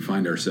 when we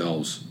find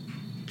ourselves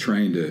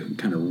trying to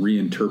kind of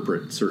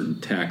reinterpret certain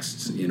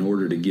texts in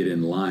order to get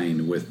in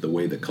line with the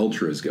way the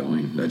culture is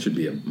going, that should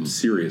be a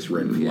serious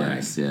red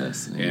flag.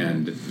 Yes.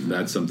 And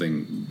that's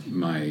something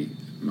my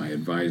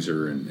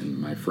advisor and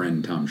my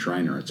friend Tom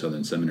Schreiner at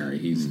Southern Seminary,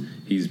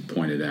 he's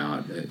pointed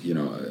out, you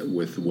know,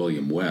 with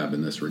William Webb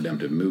and this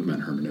redemptive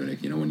movement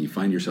hermeneutic, you know, when you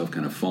find yourself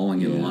kind of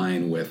falling in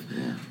line with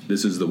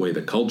this is the way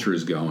the culture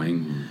is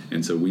going,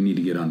 and so we need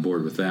to get on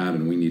board with that,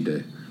 and we need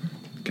to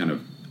kind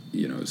of,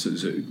 you know, so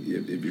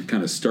if you're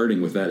kind of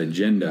starting with that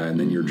agenda and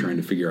then you're trying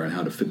to figure out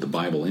how to fit the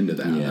Bible into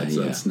that,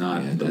 that's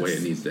not the way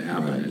it needs to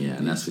happen. Right,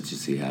 and that's what you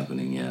see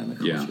happening, in the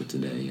culture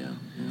today,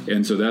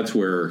 And so that's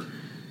where,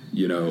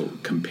 you know,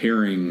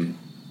 comparing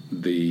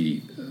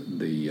the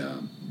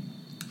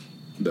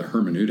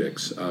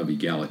hermeneutics of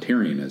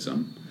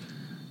egalitarianism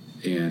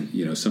and,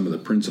 you know, some of the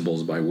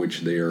principles by which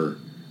they're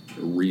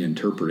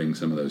reinterpreting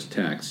some of those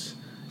texts,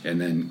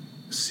 and then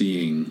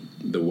seeing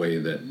the way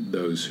that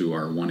those who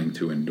are wanting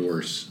to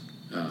endorse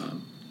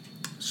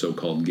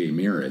so-called gay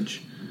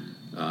marriage,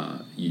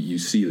 you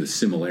see the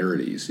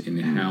similarities in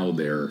how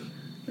they're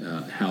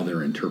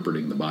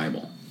interpreting the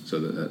Bible. So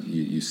that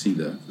you see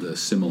the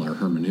similar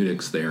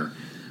hermeneutics there,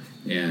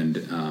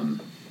 and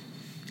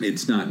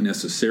it's not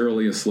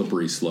necessarily a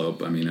slippery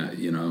slope. I mean,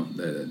 you know,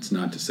 it's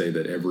not to say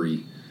that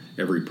every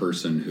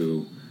person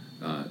who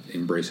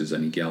embraces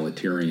an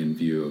egalitarian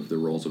view of the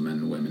roles of men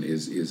and women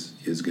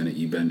is going to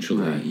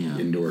eventually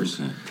endorse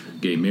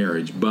gay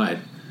marriage, but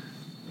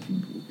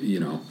you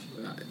know,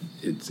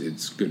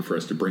 it's good for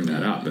us to bring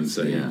that up and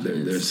say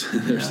there's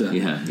a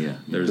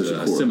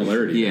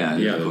similarity.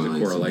 There's a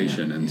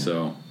correlation, and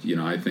so, you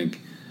know, I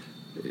think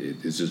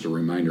it's just a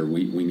reminder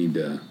we need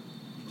to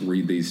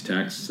read these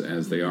texts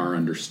as they are,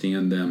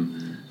 understand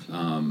them,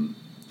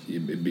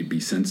 be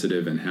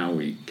sensitive in how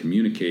we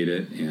communicate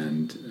it,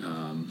 and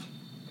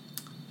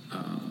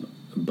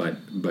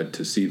but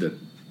to see that,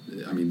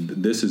 I mean,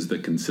 this is the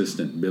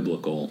consistent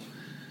biblical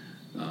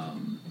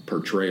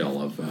portrayal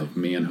of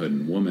manhood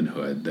and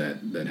womanhood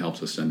that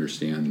helps us to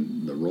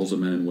understand the roles of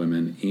men and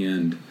women,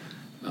 and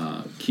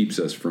keeps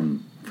us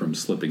from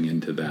slipping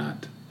into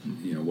that,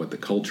 you know, what the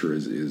culture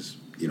is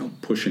you know,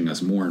 pushing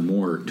us more and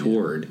more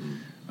toward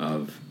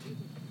of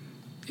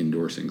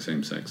endorsing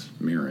same-sex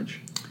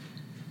marriage.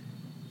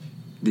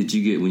 Did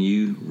you get, when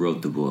you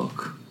wrote the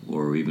book,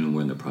 or even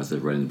were in the process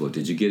of writing the book,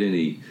 did you get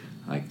any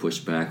like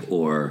pushback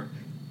or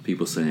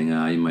people saying,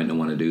 you might not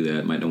want to do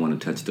that, might not want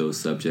to touch those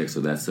subjects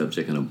or that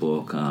subject in a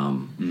book? I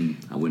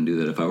wouldn't do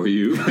that if I were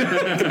you,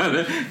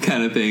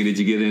 kind of thing. Did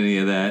you get any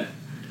of that?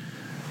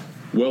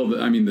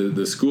 Well, I mean,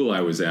 the school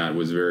I was at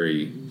was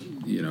very,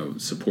 you know,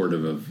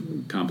 supportive of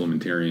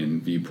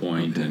complementarian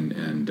viewpoint,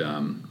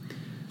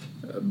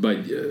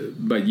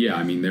 but yeah,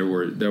 I mean,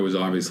 that was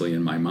obviously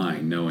in my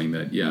mind, knowing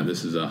that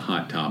this is a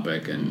hot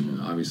topic,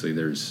 and obviously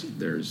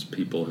there's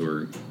people who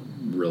are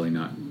really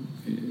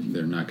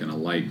they're not going to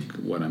like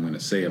what I'm going to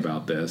say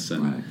about this,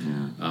 and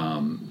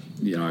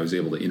you know, I was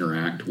able to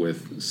interact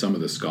with some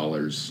of the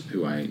scholars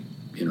who I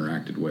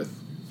interacted with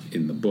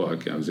in the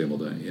book. I was able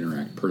to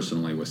interact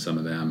personally with some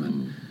of them,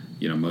 and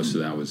you know, most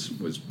of that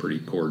was pretty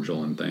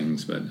cordial and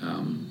things.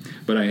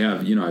 But I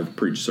have, you know, I've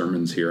preached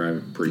sermons here.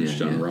 I've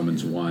preached on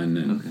Romans 1,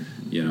 and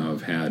you know,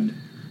 I've had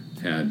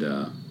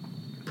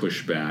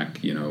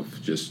pushback, you know,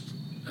 just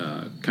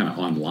kind of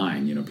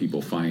online. You know,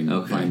 people find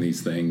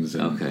these things,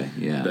 and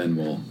then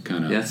we'll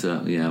kind of.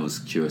 I was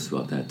curious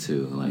about that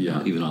too. Like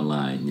even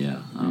online,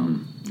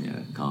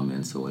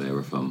 comments or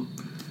whatever from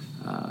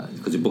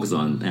because your book is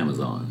on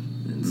Amazon.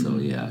 And so,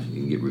 yeah,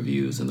 you can get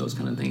reviews and those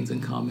kind of things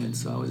and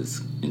comments. So I was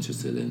just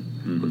interested in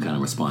what kind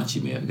of response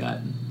you may have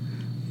gotten.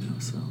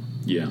 So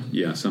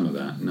yeah, some of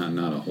that,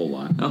 not a whole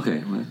lot.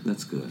 Okay, well,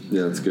 that's good.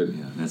 That's good.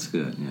 Yeah, that's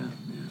good. Yeah.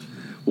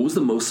 What was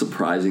the most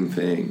surprising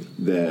thing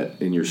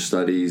that in your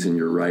studies and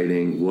your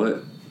writing?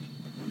 What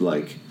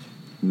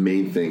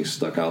main things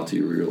stuck out to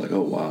you where you're like,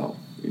 oh wow,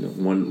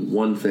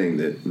 one thing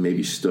that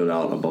maybe stood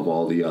out above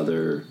all the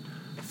other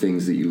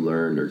things that you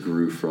learned or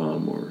grew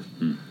from or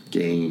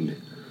gained?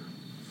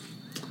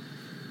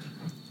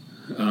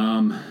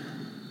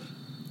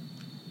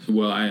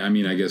 Well,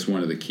 I guess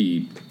one of the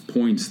key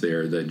points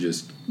there that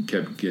just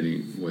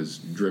was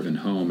driven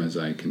home as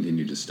I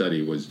continued to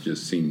study was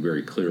just seeing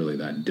very clearly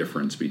that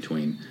difference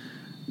between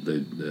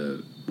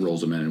the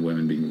roles of men and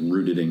women being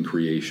rooted in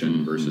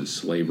creation versus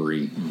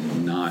slavery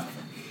not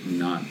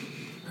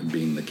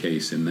being the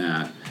case in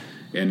that.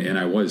 And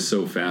I was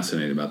so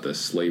fascinated about the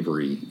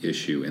slavery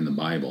issue in the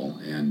Bible.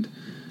 And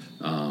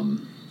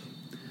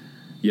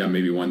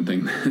maybe one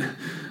thing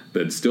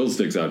that still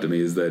sticks out to me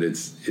is that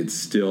it's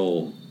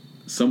still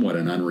somewhat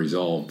an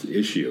unresolved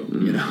issue,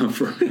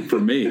 for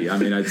me.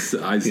 I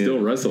still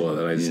wrestle with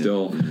it. I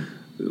still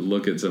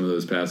look at some of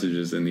those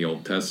passages in the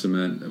Old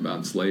Testament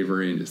about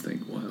slavery and just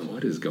think, well,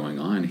 what is going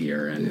on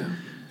here? And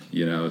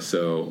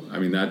so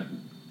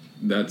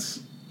that's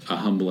a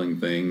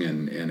humbling thing,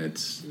 and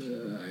it's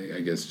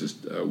I guess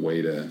just a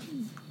way to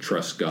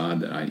trust God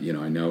that I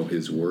know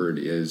His Word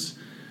is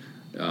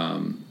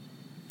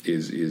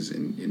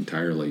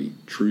entirely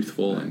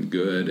truthful and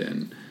good,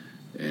 and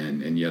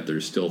yet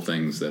there's still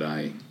things that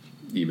I,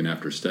 even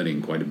after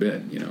studying quite a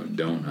bit,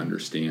 don't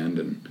understand,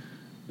 and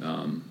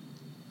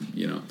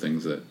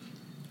things that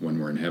when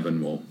we're in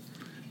heaven we'll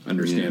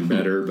understand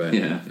better. But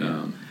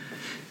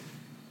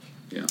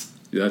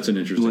that's an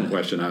interesting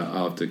question.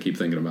 I'll have to keep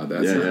thinking about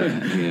that.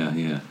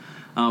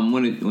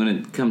 When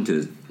it comes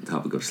to the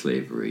topic of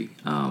slavery,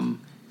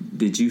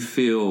 did you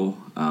feel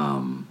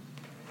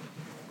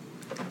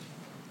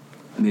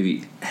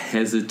maybe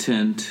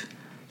hesitant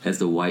as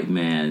the white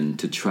man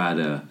to try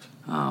to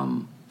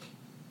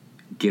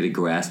get a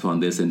grasp on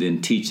this and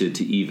then teach it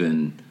to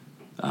even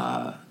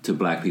to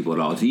black people at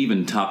all, to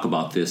even talk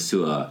about this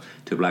to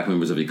black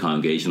members of your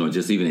congregation or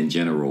just even in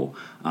general,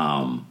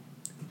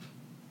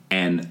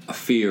 and a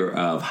fear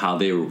of how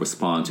they will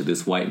respond to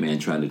this white man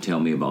trying to tell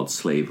me about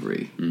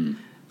slavery?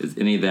 Is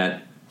any of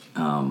that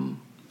come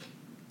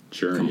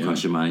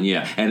across your mind?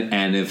 Yeah,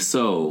 and if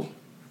so,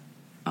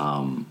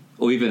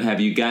 or even have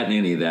you gotten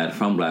any of that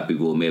from black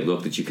people who may have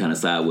looked at you kind of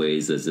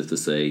sideways as if to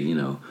say,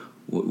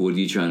 what are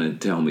you trying to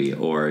tell me?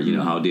 Or,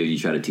 how dare you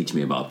try to teach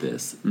me about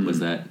this?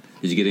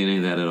 Did you get any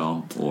of that at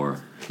all?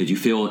 Or did you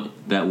feel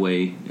that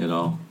way at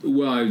all?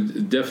 Well, I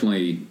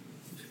definitely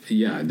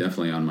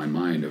on my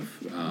mind of,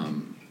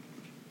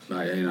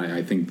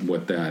 I think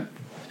what that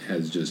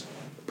has just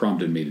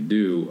prompted me to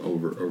do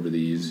over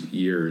these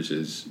years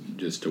is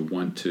just to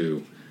want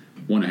to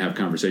have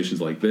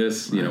conversations like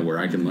this, where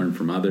I can learn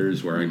from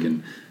others, where I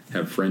can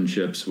have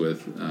friendships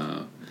with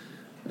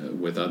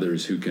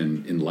others who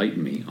can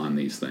enlighten me on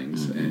these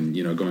things. And,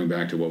 going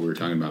back to what we were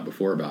talking about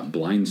before about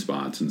blind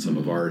spots and some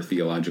of our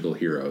theological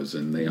heroes,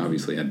 and they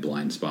obviously had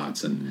blind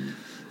spots, and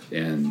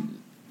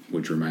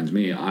which reminds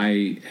me,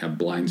 I have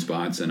blind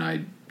spots and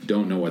I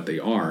don't know what they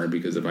are,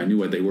 because if I knew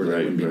what they were,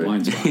 they wouldn't be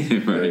blind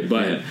spots.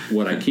 But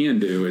what I can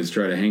do is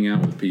try to hang out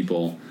with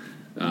people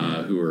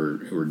who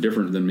are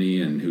different than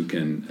me and who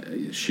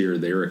can share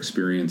their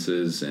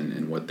experiences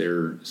and what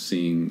they're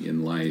seeing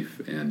in life,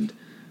 and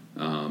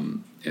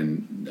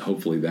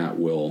hopefully that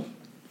will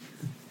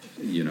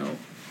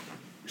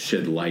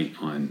shed light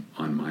on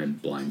my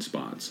blind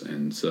spots.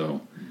 And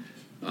so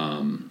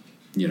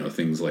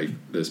things like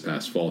this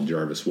past fall,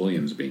 Jarvis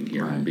Williams being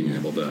here and being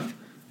able to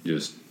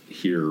just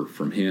hear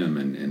from him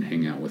and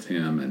hang out with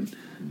him, and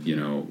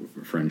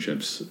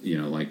friendships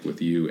like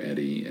with you,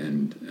 Eddie,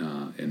 and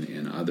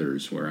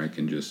others, where I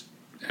can just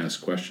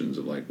ask questions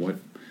of like what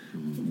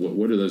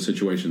are those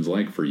situations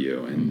like for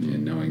you,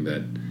 and knowing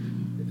that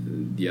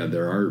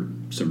there are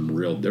some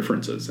real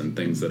differences and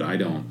things that I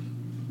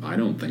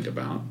don't think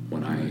about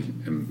when I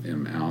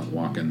am out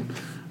walking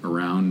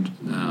around,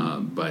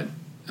 but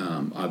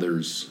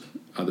others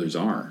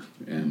are,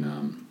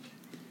 and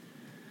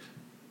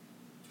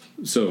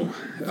so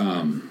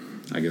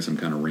I guess I'm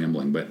kind of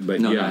rambling, but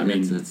no, I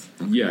think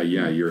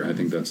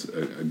that's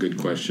a good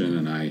question,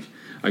 and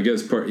I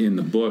guess part in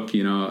the book,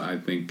 I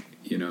think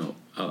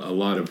a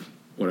lot of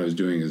what I was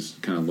doing is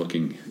kind of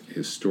looking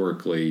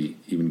historically,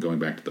 even going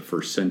back to the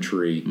first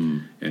century,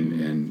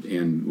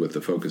 and with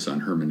the focus on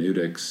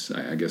hermeneutics.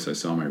 I guess I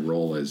saw my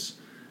role as,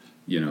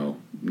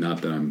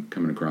 not that I'm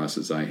coming across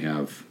as I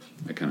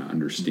kind of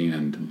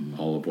understand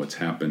all of what's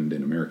happened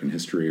in American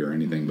history or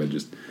anything, but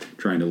just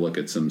trying to look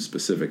at some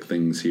specific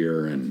things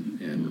here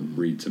and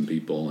read some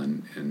people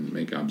and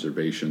make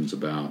observations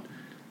about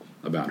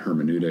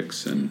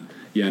hermeneutics. And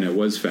and it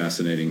was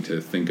fascinating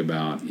to think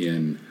about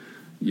in,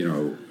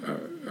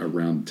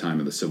 around the time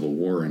of the Civil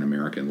War in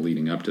America and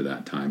leading up to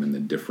that time, and the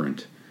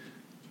different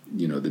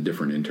the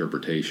different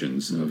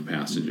interpretations of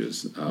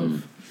passages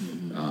of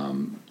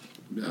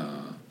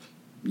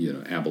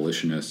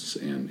abolitionists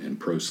and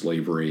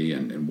pro-slavery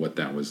and what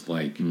that was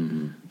like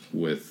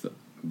with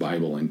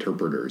Bible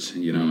interpreters,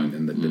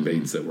 and the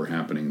debates that were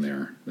happening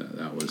there.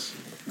 That was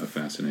a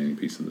fascinating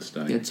piece of the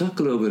study. Yeah, talk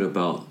a little bit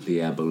about the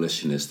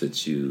abolitionists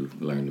that you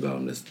learned about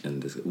in this.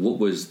 What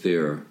was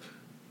their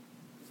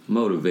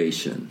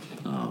motivation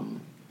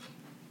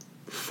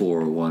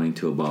for wanting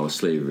to abolish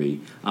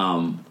slavery?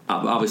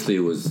 Obviously,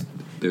 it was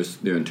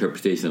their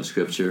interpretation of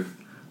Scripture.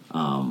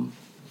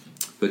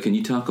 But can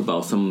you talk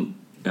about some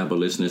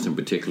abolitionists in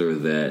particular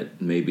that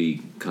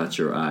maybe caught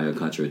your eye or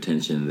caught your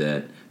attention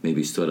that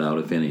maybe stood out,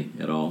 if any,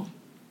 at all?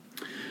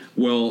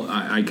 Well,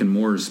 I can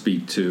more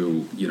speak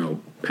to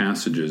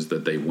passages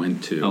that they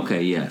went to.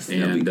 Okay, yes,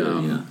 that'd be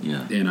good.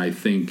 Yeah. And I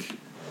think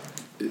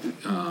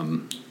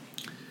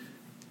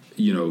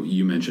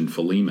you mentioned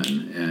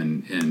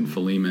Philemon, and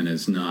Philemon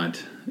is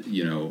not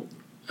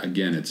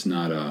again, it's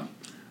not a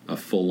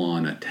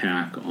full-on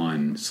attack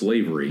on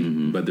slavery,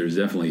 but there's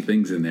definitely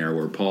things in there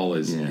where Paul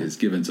is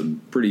given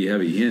some pretty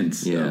heavy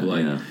hints of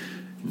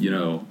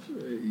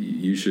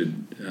you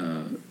should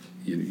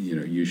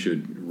you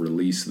should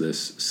release this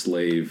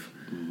slave,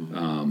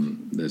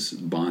 this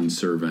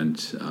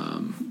bondservant.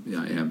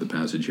 I have the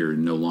passage here,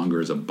 no longer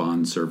as a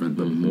bondservant,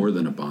 but more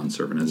than a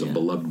bondservant, as a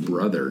beloved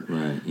brother.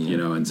 Right.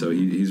 Yeah. And so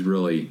he's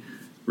really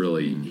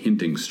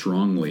hinting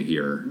strongly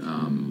here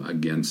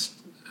against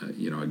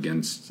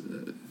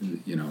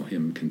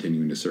him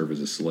continuing to serve as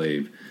a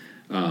slave.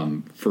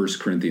 1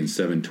 Corinthians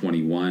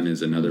 7:21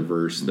 is another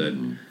verse that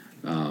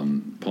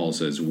Paul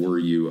says, "Were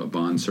you a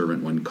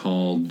bondservant when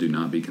called? Do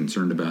not be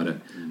concerned about it.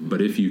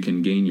 But if you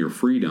can gain your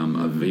freedom,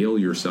 avail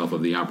yourself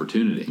of the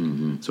opportunity."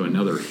 So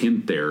another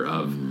hint there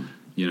of,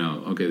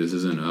 okay, this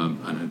isn't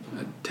an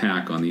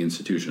attack on the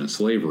institution of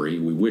slavery.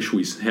 We wish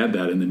we had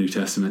that in the New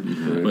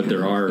Testament, but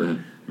there are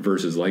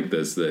verses like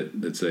this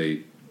that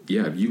say,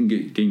 yeah, if you can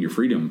gain your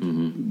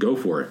freedom, go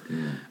for it.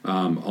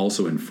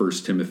 Also in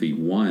 1 Timothy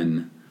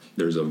 1,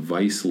 there's a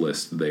vice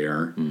list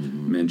there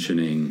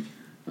mentioning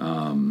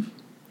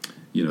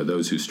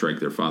those who strike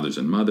their fathers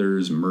and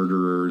mothers,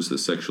 murderers, the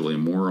sexually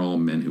immoral,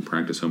 men who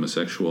practice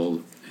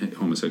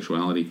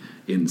homosexuality,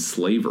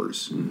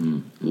 enslavers,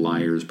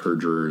 liars,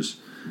 perjurers.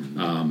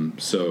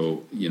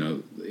 So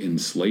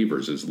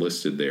enslavers is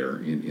listed there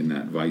in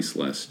that vice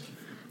list.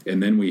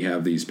 And then we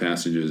have these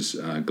passages,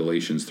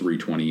 Galatians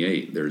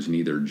 3:28. There's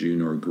neither Jew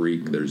nor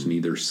Greek. There's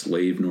neither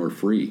slave nor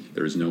free.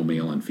 There's no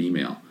male and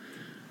female.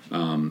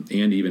 And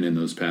even in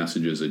those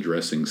passages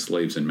addressing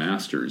slaves and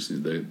masters,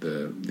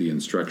 the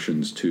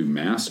instructions to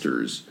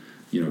masters,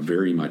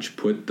 very much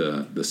put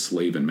the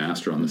slave and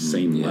master on the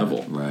same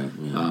level. Right.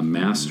 Yeah.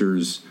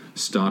 Masters,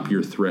 stop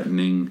your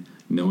threatening,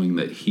 knowing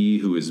that he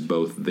who is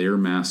both their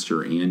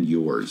master and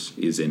yours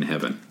is in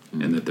heaven,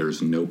 and that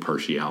there's no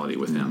partiality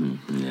with him.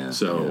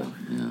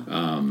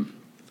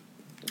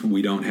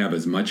 We don't have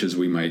as much as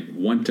we might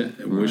want to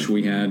wish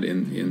we had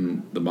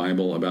in the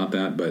Bible about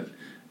that, but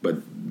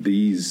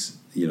these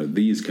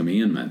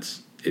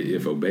commandments,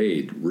 if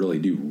obeyed, really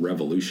do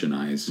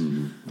revolutionize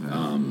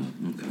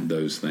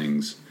those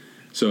things.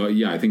 So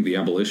I think the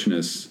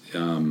abolitionists,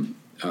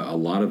 a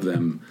lot of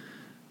them,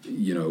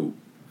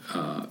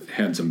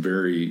 had some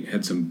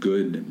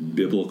good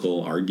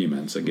biblical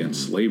arguments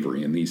against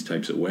slavery in these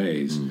types of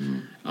ways.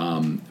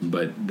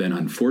 But then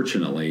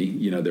unfortunately,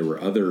 there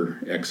were other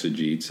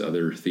exegetes,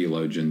 other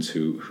theologians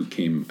who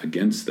came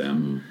against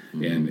them,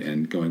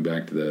 and going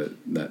back to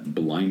that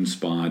blind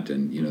spot,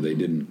 and they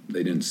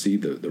didn't see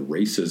the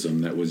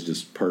racism that was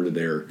just part of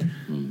their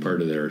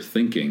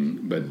thinking,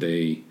 but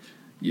they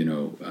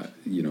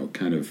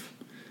kind of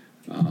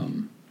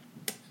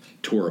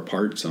tore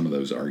apart some of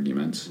those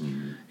arguments.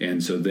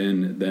 And so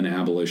then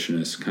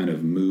abolitionists kind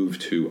of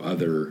moved to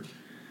other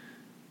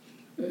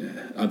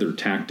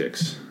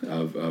tactics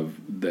of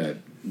that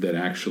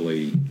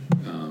actually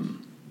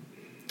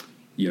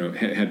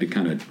had to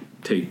kind of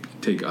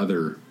take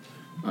other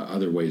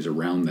ways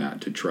around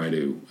that to try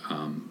to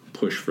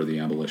push for the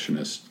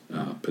abolitionist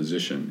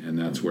position, and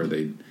that's where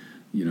they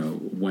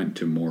went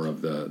to more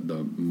of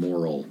the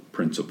moral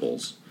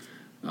principles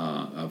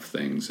of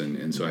things,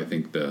 and so I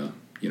think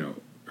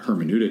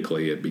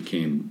hermeneutically it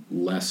became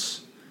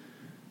less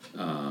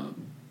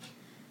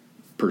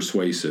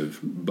persuasive,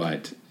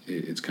 but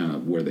it's kind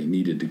of where they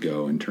needed to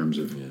go in terms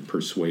of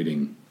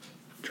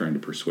trying to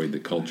persuade the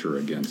culture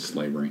against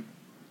slavery.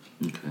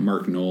 Okay.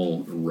 Mark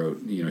Knoll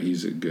wrote,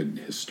 he's a good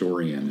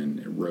historian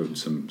and wrote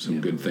some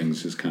good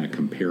things, just kind of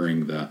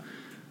comparing the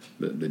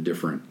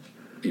different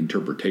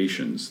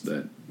interpretations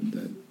that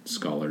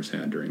scholars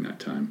had during that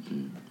time.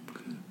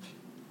 Okay.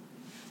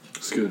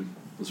 That's good.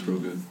 That's real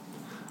good.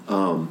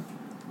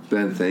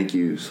 Ben, thank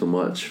you so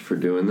much for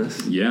doing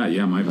this.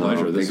 Yeah, my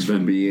pleasure. Thanks for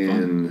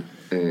being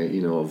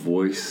a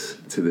voice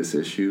to this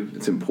issue.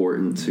 It's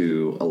important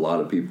to a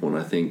lot of people, and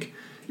I think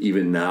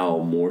even now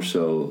more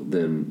so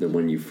than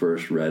when you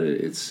first read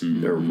it,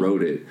 or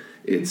wrote it,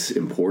 it's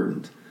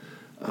important.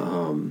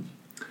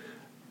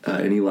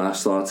 Any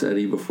last thoughts,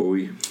 Eddie, before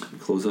we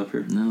close up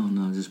here?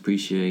 No, just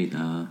appreciate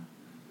the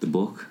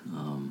book.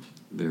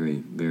 Very,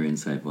 very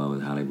insightful. I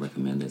would highly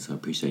recommend it, so I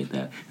appreciate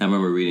that. I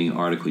remember reading an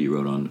article you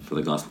wrote on for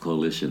the Gospel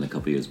Coalition a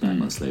couple years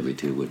back on slavery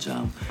too, which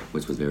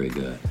was very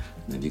good.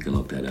 And if you can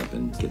look that up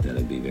and get that,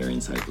 it'd be very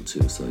insightful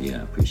too. So yeah,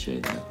 I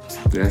appreciate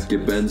that. Yeah,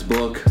 get Ben's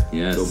book.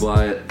 Yes. Go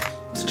buy it.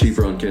 It's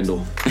cheaper on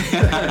Kindle.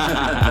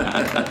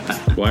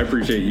 Well, I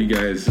appreciate you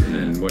guys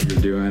and what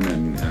you're doing,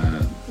 and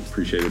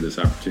appreciated this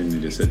opportunity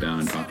to sit down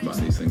and talk about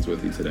these things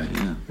with you today.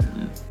 Yeah.